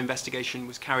substantive investigation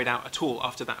was carried out at all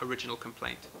after that original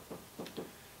complaint.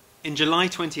 In July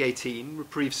 2018,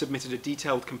 Reprieve submitted a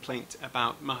detailed complaint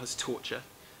about Maher's torture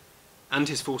and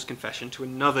his forced confession to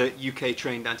another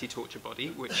UK-trained anti-torture body,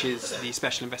 which is the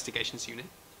Special Investigations Unit.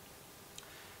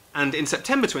 And in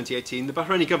September 2018, the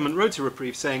Bahraini government wrote to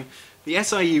Reprieve saying, the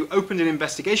SIU opened an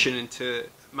investigation into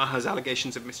Maher's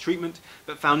allegations of mistreatment,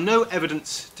 but found no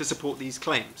evidence to support these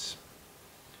claims.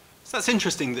 So that's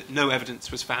interesting that no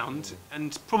evidence was found,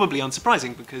 and probably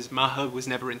unsurprising because Maher was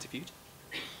never interviewed.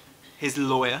 His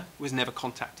lawyer was never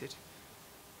contacted.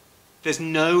 There's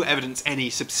no evidence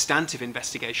any substantive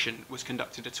investigation was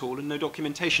conducted at all, and no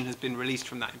documentation has been released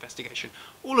from that investigation.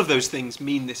 All of those things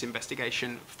mean this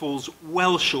investigation falls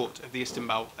well short of the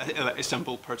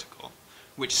Istanbul Protocol,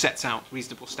 which sets out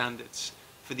reasonable standards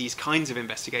for these kinds of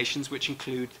investigations, which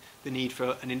include the need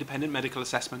for an independent medical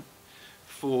assessment,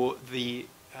 for the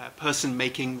person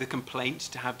making the complaint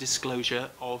to have disclosure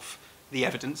of the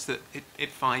evidence that it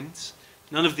finds.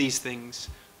 None of these things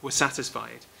were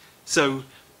satisfied. So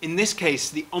in this case,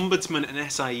 the Ombudsman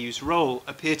and SIU's role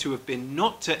appear to have been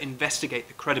not to investigate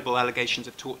the credible allegations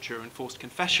of torture and forced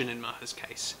confession in Maher's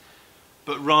case,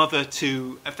 but rather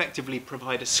to effectively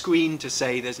provide a screen to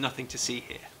say there's nothing to see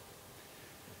here.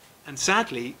 And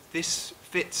sadly, this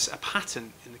fits a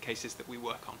pattern in the cases that we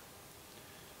work on.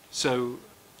 So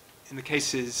in the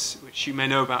cases which you may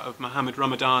know about of Mohammed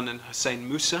Ramadan and Hussein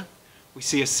Musa, we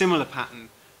see a similar pattern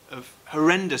of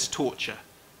horrendous torture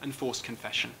and forced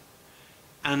confession.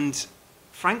 And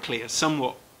frankly, a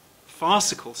somewhat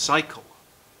farcical cycle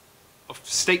of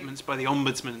statements by the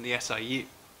Ombudsman and the SIU,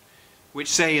 which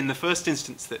say in the first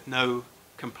instance that no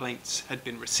complaints had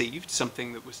been received,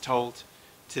 something that was told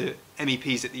to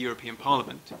MEPs at the European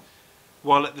Parliament,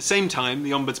 while at the same time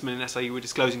the Ombudsman and SIU were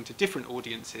disclosing to different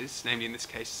audiences, namely in this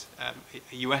case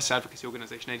a US advocacy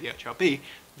organisation, ADHRB,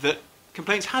 that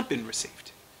complaints had been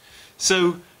received.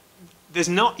 So there's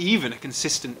not even a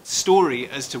consistent story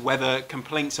as to whether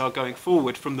complaints are going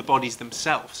forward from the bodies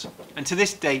themselves. And to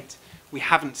this date, we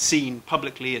haven't seen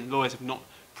publicly, and lawyers have not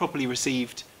properly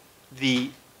received the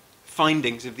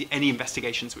findings of any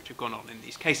investigations which have gone on in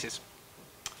these cases.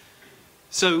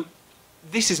 So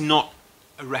this is not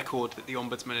a record that the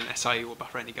Ombudsman and SIU or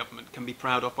Bahraini government can be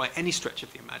proud of by any stretch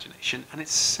of the imagination, and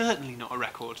it's certainly not a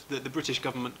record that the British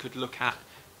government could look at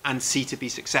and see to be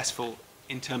successful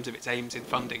in terms of its aims in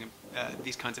funding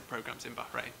these kinds of programs in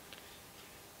Bahrain.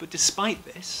 But despite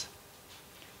this,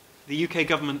 the UK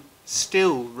government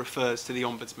still refers to the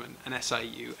Ombudsman and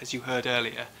SIU, as you heard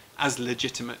earlier, as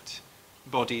legitimate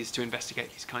bodies to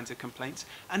investigate these kinds of complaints,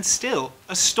 and still,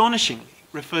 astonishingly,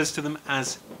 refers to them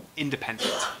as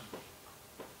independent.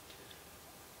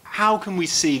 How can we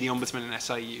see the Ombudsman and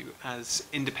SIU as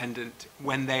independent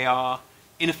when they are,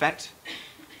 in effect,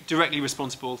 directly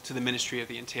responsible to the Ministry of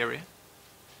the Interior?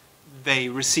 They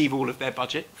receive all of their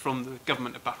budget from the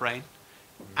government of Bahrain,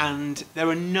 and there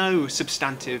are no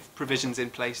substantive provisions in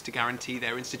place to guarantee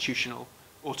their institutional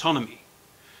autonomy.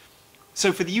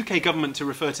 So for the UK government to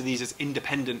refer to these as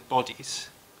independent bodies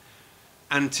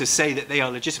and to say that they are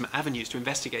legitimate avenues to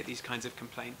investigate these kinds of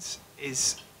complaints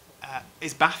is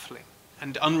baffling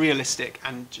and unrealistic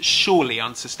and surely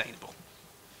unsustainable.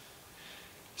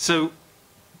 So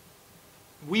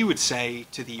we would say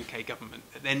to the UK government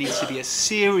that there needs to be a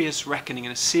serious reckoning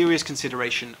and a serious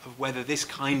consideration of whether this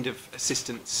kind of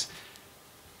assistance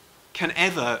can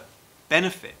ever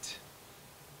benefit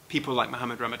people like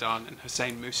Mohammed Ramadan and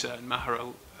Hussein Musa and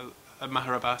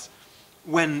Maher Abbas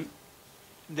when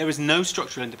there is no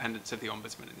structural independence of the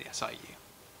Ombudsman and the SIU.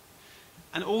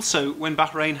 And also when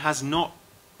Bahrain has not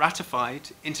ratified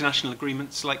international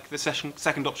agreements like the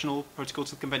second optional protocol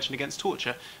to the Convention Against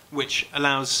Torture, which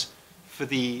allows for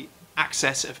the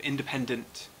access of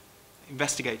independent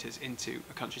investigators into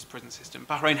a country's prison system.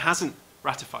 Bahrain hasn't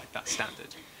ratified that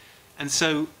standard. And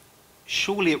so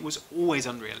surely it was always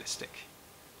unrealistic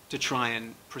to try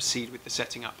and proceed with the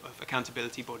setting up of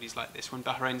accountability bodies like this when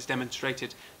Bahrain has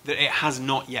demonstrated that it has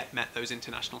not yet met those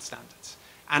international standards.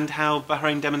 And how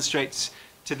Bahrain demonstrates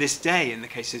to this day in the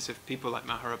cases of people like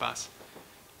Maher Abbas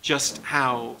just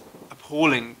how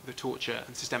appalling the torture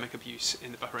and systemic abuse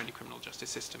in the Bahraini criminal justice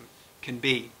system can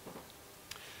be.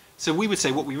 So we would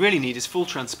say what we really need is full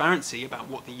transparency about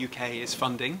what the UK is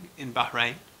funding in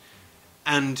Bahrain,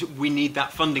 And we need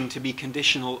that funding to be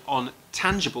conditional on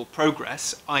tangible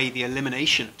progress, i.e. the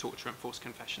elimination of torture and forced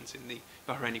confessions in the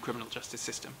Bahraini criminal justice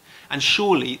system. And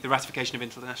surely the ratification of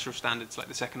international standards like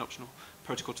the second optional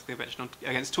protocol to the Convention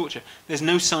Against Torture. There's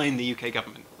no sign the UK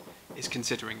government is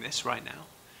considering this right now.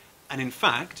 And in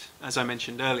fact, as I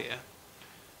mentioned earlier,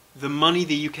 the money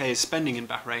the UK is spending in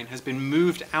Bahrain has been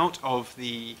moved out of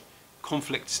the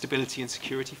Conflict Stability and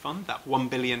Security Fund, that £1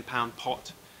 billion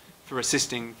pot for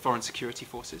assisting foreign security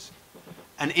forces,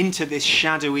 and into this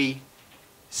shadowy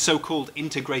so-called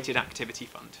integrated activity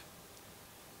fund,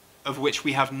 of which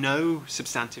we have no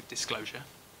substantive disclosure,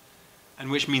 and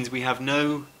which means we have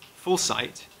no full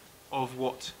sight of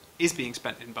what is being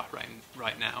spent in Bahrain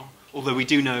right now, although we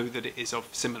do know that it is of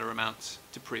similar amounts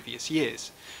to previous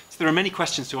years. So there are many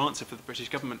questions to answer for the British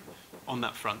government on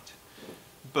that front.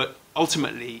 But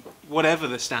ultimately, whatever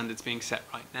the standards being set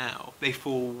right now, they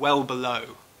fall well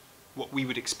below what we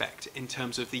would expect in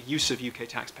terms of the use of UK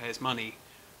taxpayers' money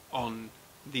on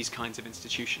these kinds of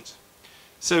institutions.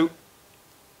 So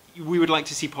we would like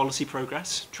to see policy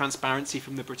progress, transparency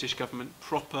from the British government,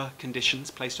 proper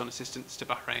conditions placed on assistance to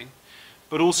Bahrain,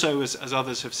 but also, as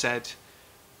others have said,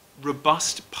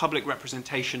 robust public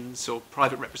representations or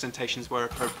private representations where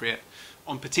appropriate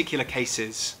on particular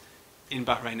cases in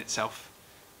Bahrain itself.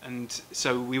 And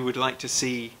so we would like to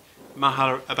see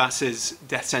Mahar Abbas's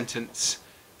death sentence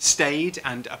stayed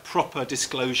and a proper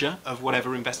disclosure of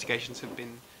whatever investigations have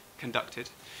been conducted.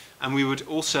 And we would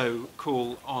also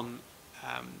call on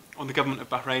the government of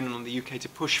Bahrain and on the UK to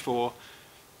push for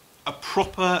a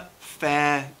proper,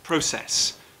 fair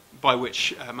process by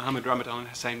which Mohammed Ramadan and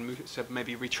Hussein Musa may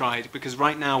be retried. Because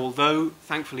right now, although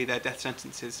thankfully their death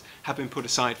sentences have been put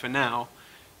aside for now,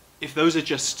 if those are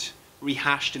just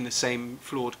rehashed in the same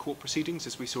flawed court proceedings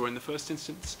as we saw in the first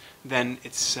instance, then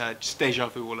it's just deja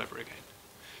vu all over again.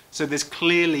 So there's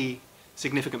clearly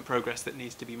significant progress that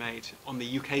needs to be made on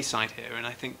the UK side here, and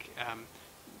I think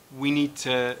we need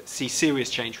to see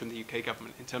serious change from the UK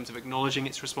government in terms of acknowledging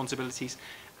its responsibilities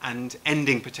and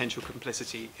ending potential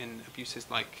complicity in abuses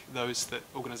like those that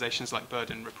organisations like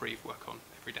Bird and Reprieve work on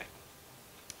every day.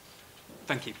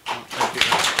 Thank you. Thank you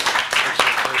very much.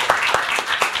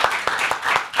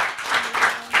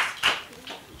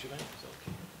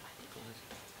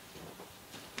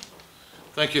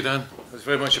 Thank you, Dan. It's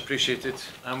very much appreciated.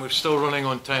 And we're still running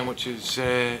on time, which is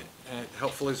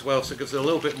helpful as well. So it gives us a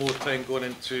little bit more time going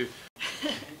into,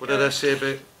 what did I say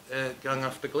about Gang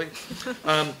After Glee?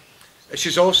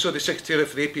 She's also the Secretariat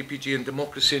for the APPG in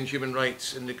Democracy and Human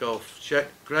Rights in the Gulf. She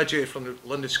graduated from the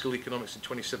London School of Economics in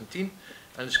 2017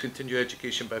 and has continued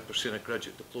education by pursuing a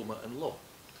graduate diploma in law.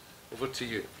 Over to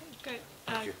you. Great.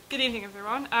 Good evening,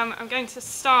 everyone. I'm going to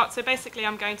start, so basically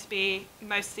I'm going to be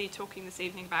mostly talking this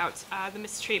evening about the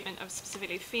mistreatment of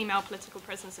specifically female political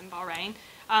prisoners in Bahrain.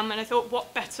 And I thought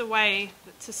what better way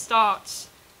to start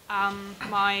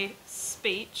my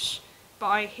speech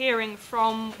by hearing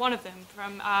from one of them,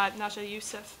 from Najah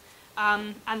Yusuf,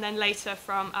 and then later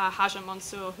from Hajar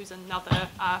Mansour, who's another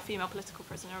female political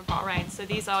prisoner in Bahrain. So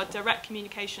these are direct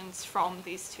communications from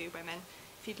these two women,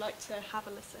 if you'd like to have a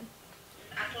listen.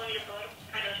 أعطوني ضرب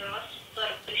على الرأس،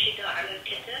 ضرب بالحذاء على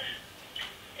الكتف،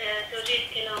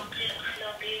 توجيه كلام غير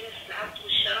أخلاقي مثل العبد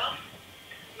والشرف،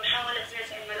 محاولة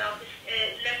نزع الملابس،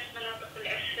 لمس مناطق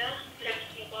العفة،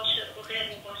 لمس مباشر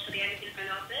وغير مباشر يعني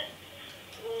بالملابس،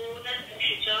 ونزع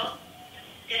الحجاب،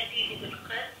 تهديدي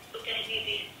بالقتل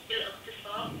وتهديدي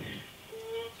بالاغتصاب،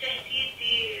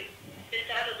 وتهديدي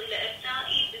بالتعرض إلى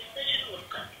أبنائي بالسجن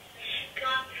والقتل.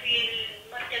 كان في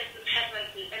المركز الحرمان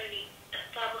الأمني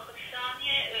الطابق الثاني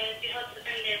جهاز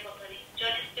الأمن الوطني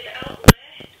جالس بالعرض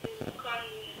واحد وكان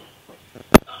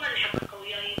هم اللي حققوا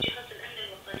وياي جهاز الأمن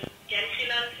الوطني يعني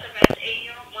خلال 7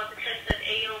 أيام ما 3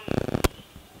 أيام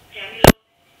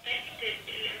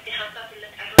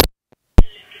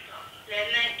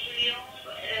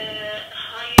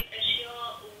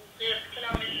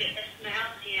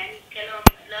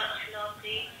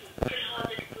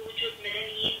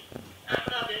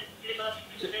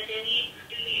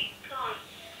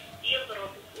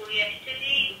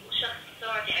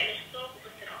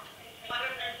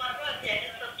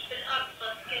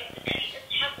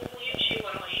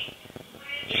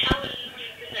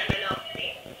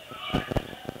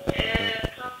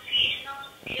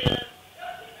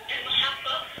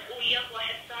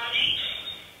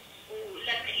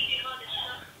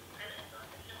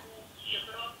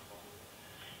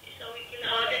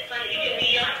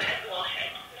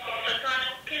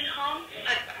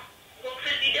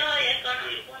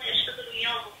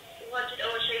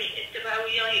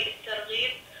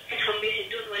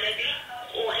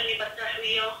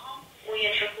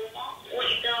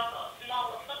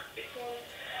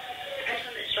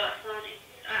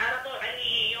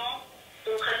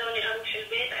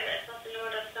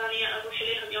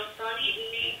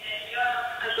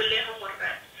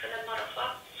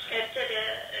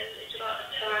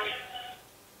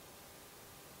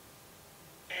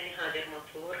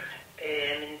منصور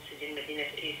من سجن مدينة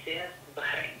إيسا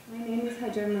البحرين. My name is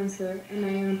Hajar Mansour and I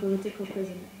am a political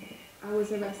prisoner. I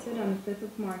was arrested on the 5th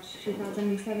of March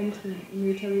 2017 in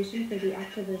retaliation for the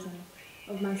activism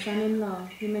of my son-in-law,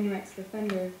 human rights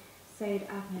defender Said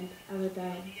Ahmed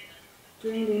al-Adai.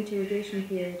 During the interrogation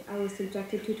period, I was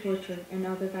subjected to torture and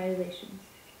other violations.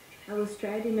 I was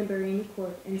tried in a Bahraini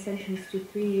court and sentenced to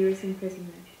 3 years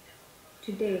imprisonment.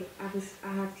 To date, I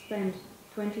have spent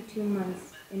 22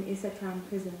 months in Issa Town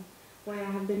prison, where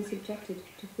I have been subjected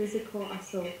to physical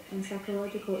assault and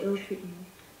psychological ill-treatment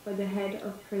by the head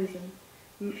of prison,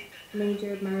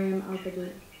 Major Mariam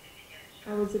al-Badou.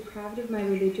 I was deprived of my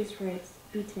religious rights,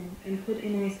 beaten, and put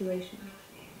in isolation.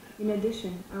 In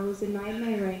addition, I was denied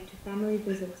my right to family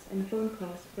visits and phone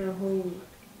calls for a whole week.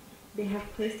 They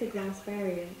have placed a glass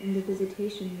barrier in the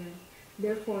visitation room.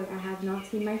 Therefore, I have not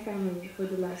seen my family for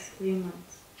the last 3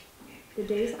 months. The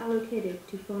days allocated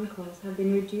to phone calls have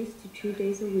been reduced to 2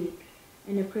 days a week,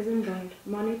 and a prison guard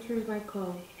monitors my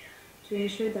call to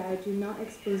ensure that I do not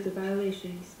expose the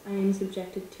violations I am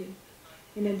subjected to.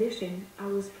 In addition, I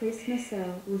was placed in a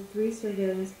cell with 3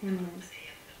 surveillance cameras.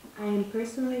 I am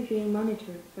personally being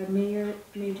monitored by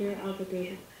Major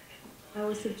al-Badou. I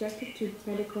was subjected to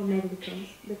medical negligence,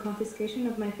 the confiscation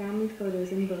of my family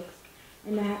photos and books,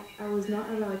 and I was not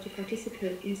allowed to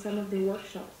participate in some of the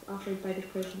workshops offered by the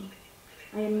prison.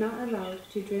 I am not allowed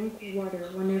to drink water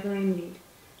whenever I need.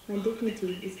 My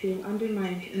dignity is being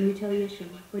undermined in retaliation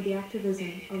for the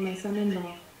activism of my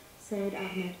son-in-law, Said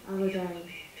Ahmed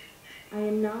al-Adai. I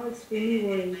am now extremely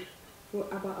worried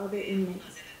about other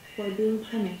inmates who are being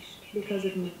punished because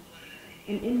of me.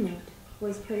 An inmate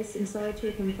was placed in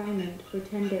solitary confinement for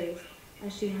 10 days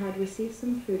as she had received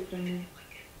some food from me.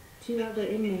 2 other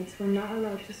inmates were not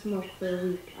allowed to smoke for a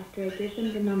week after I gave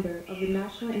them the number of the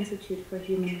National Institute for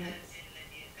Human Rights.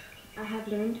 I have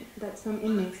learned that some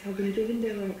inmates have been given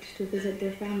the right to visit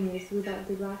their families without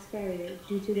the glass barrier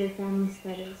due to their family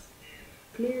status.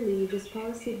 Clearly, this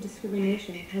policy of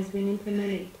discrimination has been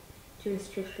implemented to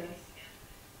restrict us.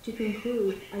 To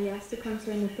conclude, I ask the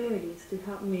concerned authorities to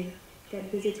help me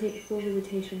get full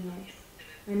visitation rights.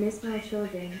 I miss my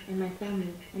children and my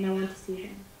family, and I want to see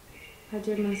them.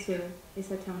 Hajar Mansour,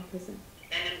 Issa Town Prison.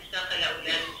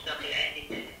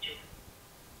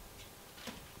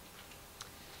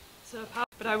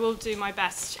 But I will do my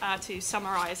best to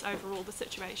summarise overall the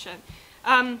situation.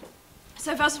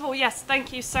 So first of all, yes,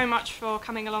 thank you so much for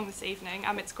coming along this evening.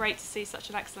 It's great to see such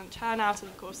an excellent turnout,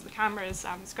 and of course the cameras.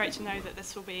 It's great to know that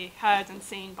this will be heard and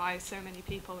seen by so many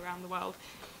people around the world.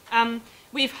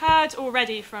 We've heard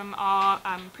already from our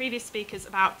previous speakers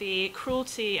about the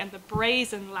cruelty and the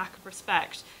brazen lack of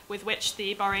respect with which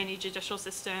the Bahraini judicial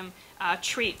system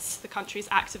treats the country's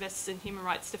activists and human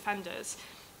rights defenders.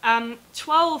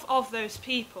 12 of those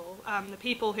people, the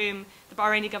people whom the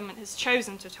Bahraini government has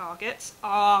chosen to target,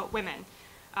 are women.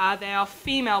 They are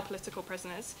female political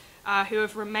prisoners who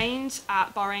have remained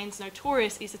at Bahrain's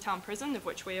notorious Issa Town prison, of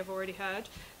which we have already heard,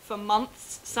 for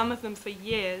months, some of them for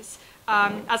years,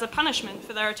 as a punishment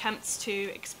for their attempts to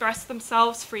express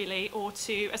themselves freely or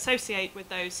to associate with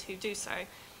those who do so.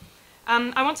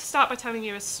 I want to start by telling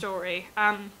you a story.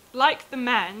 Like the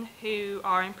men who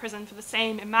are in prison for the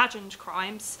same imagined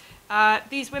crimes,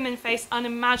 these women face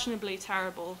unimaginably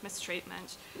terrible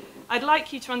mistreatment. I'd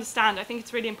like you to understand, I think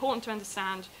it's really important to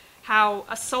understand, how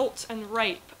assault and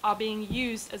rape are being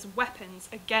used as weapons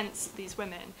against these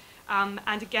women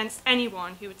and against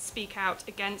anyone who would speak out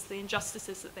against the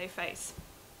injustices that they face.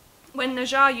 When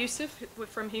Najah Yusuf,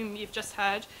 from whom you've just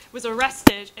heard, was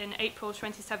arrested in April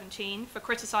 2017 for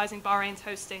criticising Bahrain's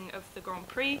hosting of the Grand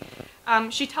Prix,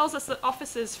 she tells us that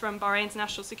officers from Bahrain's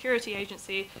National Security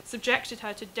Agency subjected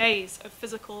her to days of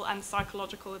physical and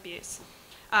psychological abuse,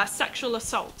 sexual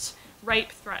assault,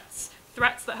 rape threats,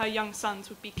 threats that her young sons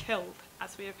would be killed,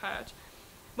 as we have heard.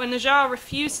 When Najah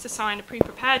refused to sign a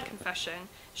pre-prepared confession,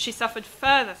 she suffered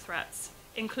further threats,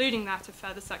 including that of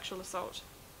further sexual assault.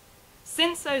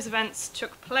 Since those events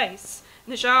took place,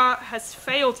 Najah has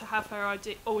failed to have her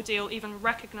ordeal even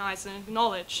recognised and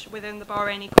acknowledged within the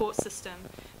Bahraini court system,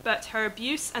 but her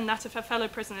abuse and that of her fellow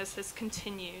prisoners has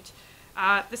continued.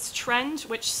 This trend,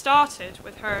 which started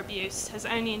with her abuse, has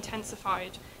only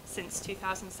intensified since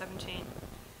 2017.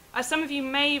 As some of you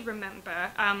may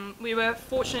remember, we were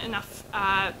fortunate enough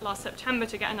last September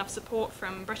to get enough support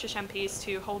from British MPs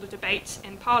to hold a debate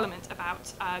in Parliament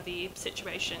about the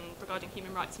situation regarding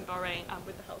human rights in Bahrain,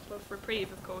 with the help of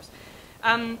Reprieve, of course.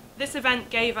 This event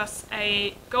gave us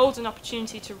a golden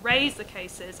opportunity to raise the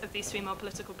cases of these female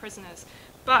political prisoners.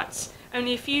 But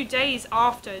only a few days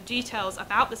after details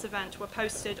about this event were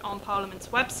posted on Parliament's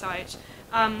website,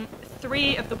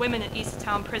 3 of the women at Issa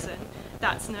Town prison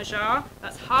that's Najjar,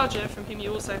 that's Hajar, from whom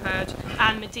you also heard,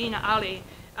 and Medina Ali,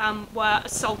 were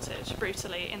assaulted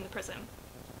brutally in the prison.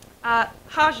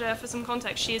 Hajar, for some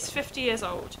context, she is 50 years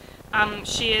old.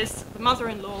 She is the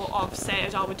mother-in-law of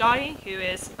Sayed al-Wadai, who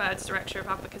is Bird's Director of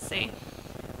Advocacy.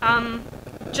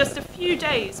 Just a few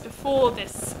days before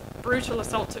this brutal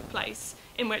assault took place,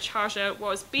 in which Hajar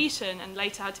was beaten and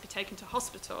later had to be taken to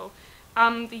hospital,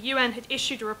 the UN had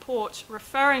issued a report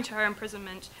referring to her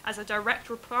imprisonment as a direct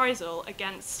reprisal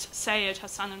against Sayed, her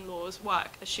son-in-law's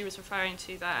work, as she was referring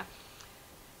to there.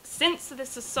 Since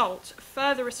this assault,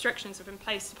 further restrictions have been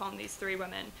placed upon these three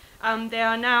women. They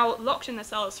are now locked in their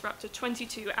cells for up to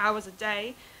 22 hours a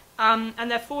day, and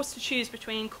they're forced to choose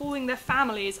between calling their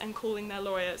families and calling their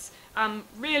lawyers.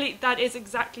 Really, that is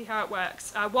exactly how it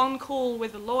works. One call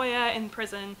with a lawyer in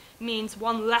prison means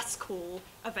one less call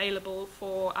available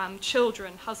for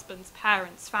children, husbands,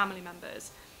 parents, family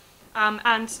members.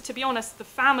 And to be honest, the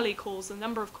family calls, the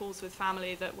number of calls with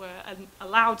family that were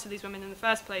allowed to these women in the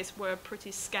first place were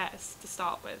pretty scarce to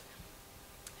start with.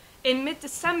 In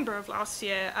mid-December of last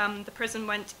year, the prison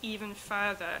went even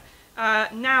further.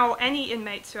 Now, any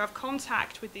inmates who have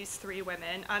contact with these three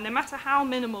women, no matter how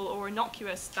minimal or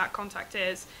innocuous that contact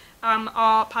is,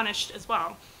 are punished as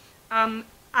well.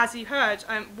 As you heard,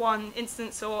 one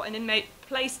instance saw an inmate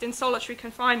placed in solitary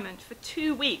confinement for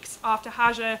 2 weeks after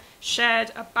Hajar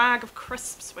shared a bag of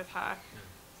crisps with her.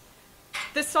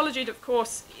 This solitude, of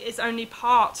course, is only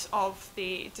part of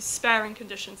the despairing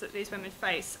conditions that these women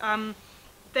face.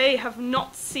 They have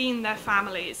not seen their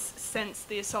families since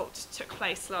the assault took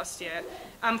place last year.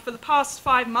 For the past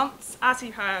 5 months, as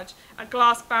you heard, a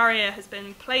glass barrier has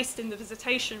been placed in the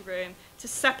visitation room to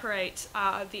separate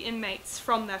the inmates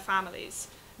from their families.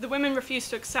 The women refuse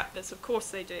to accept this, of course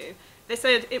they do. They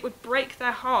said it would break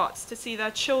their hearts to see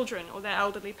their children or their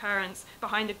elderly parents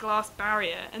behind a glass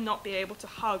barrier and not be able to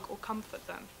hug or comfort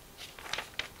them.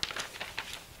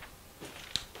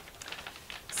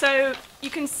 So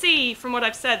you can see from what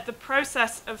I've said, the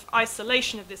process of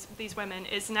isolation of these women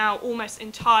is now almost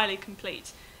entirely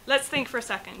complete. Let's think for a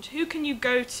second. Who can you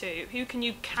go to? Who can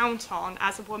you count on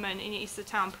as a woman in Easter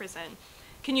Town prison?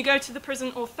 Can you go to the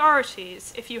prison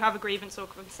authorities if you have a grievance or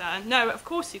concern? No, of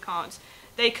course you can't.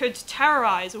 They could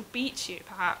terrorize or beat you,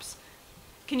 perhaps.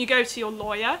 Can you go to your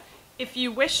lawyer? If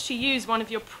you wish to use one of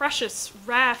your precious,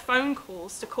 rare phone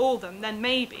calls to call them, then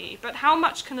maybe. But how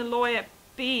much can a lawyer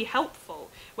be helpful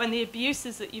when the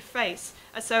abuses that you face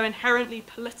are so inherently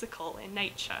political in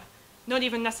nature, not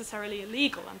even necessarily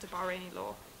illegal under Bahraini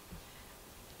law?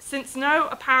 Since no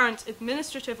apparent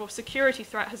administrative or security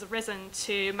threat has arisen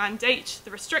to mandate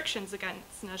the restrictions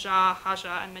against Najjar,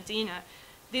 Hajar, and Medina,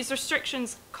 these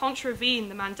restrictions contravene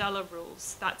the Mandela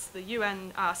rules. That's the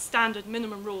UN standard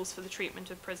minimum rules for the treatment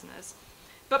of prisoners.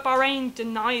 But Bahrain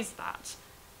denies that.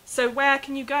 So where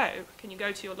can you go? Can you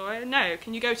go to your lawyer? No.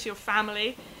 Can you go to your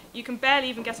family? You can barely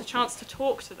even get a chance to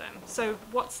talk to them. So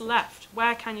what's left?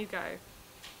 Where can you go?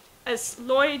 As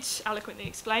Lloyd eloquently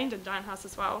explained, and Dan has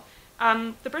as well,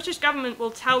 the British government will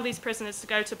tell these prisoners to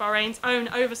go to Bahrain's own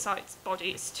oversight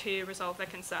bodies to resolve their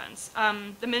concerns.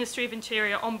 The Ministry of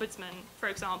Interior Ombudsman, for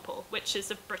example, which is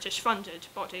a British-funded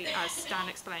body, as Dan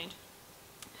explained.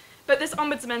 But this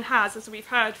ombudsman has, as we've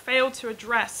heard, failed to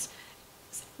address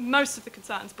most of the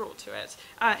concerns brought to it.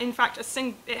 In fact,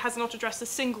 it has not addressed a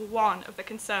single one of the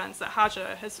concerns that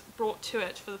Hajar has brought to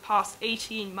it for the past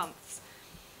 18 months.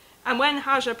 And when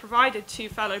Hajar provided two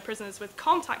fellow prisoners with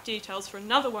contact details for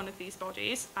another one of these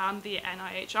bodies, the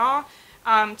NIHR,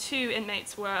 2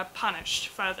 inmates were punished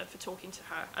further for talking to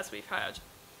her, as we've heard.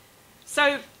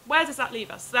 So where does that leave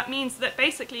us? That means that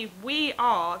basically we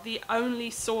are the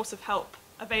only source of help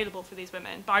available for these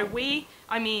women. By we,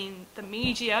 I mean the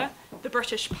media, the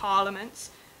British Parliament,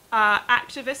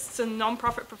 activists and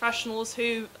non-profit professionals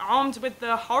who, armed with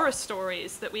the horror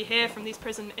stories that we hear from these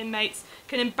prison inmates,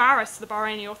 can embarrass the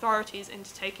Bahraini authorities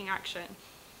into taking action.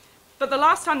 But the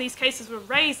last time these cases were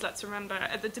raised, let's remember,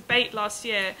 at the debate last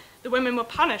year, the women were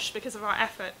punished because of our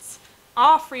efforts.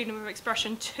 Our freedom of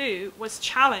expression, too, was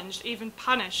challenged, even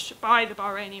punished, by the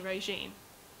Bahraini regime.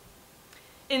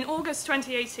 In August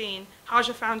 2018,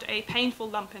 Hajar found a painful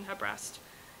lump in her breast.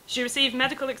 She received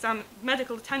medical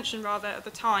attention at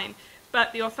the time,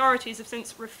 but the authorities have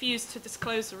since refused to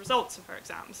disclose the results of her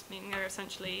exams, meaning they're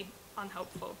essentially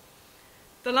unhelpful.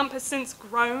 The lump has since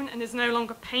grown and is no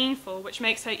longer painful, which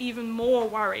makes her even more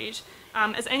worried,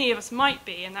 as any of us might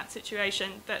be in that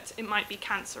situation, that it might be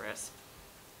cancerous.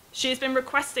 She has been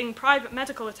requesting private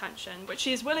medical attention, which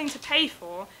she is willing to pay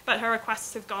for, but her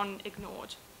requests have gone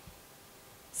ignored.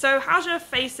 So Hajar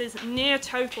faces near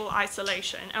total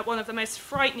isolation at one of the most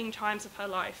frightening times of her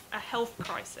life, a health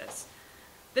crisis.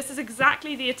 This is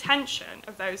exactly the intention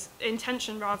of those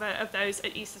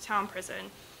at Easter Town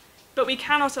Prison. But we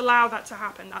cannot allow that to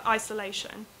happen, that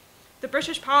isolation. The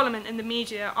British Parliament and the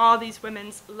media are these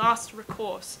women's last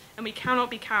recourse, and we cannot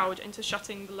be cowed into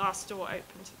shutting the last door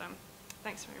open to them.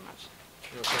 Thanks very much.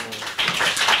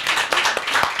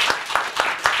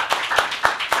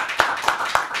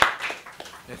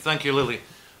 Thank you, Lily.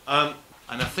 And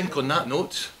I think on that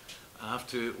note, I have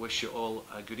to wish you all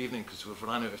a good evening because we've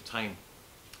run out of time.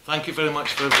 Thank you very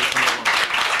much for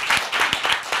everything.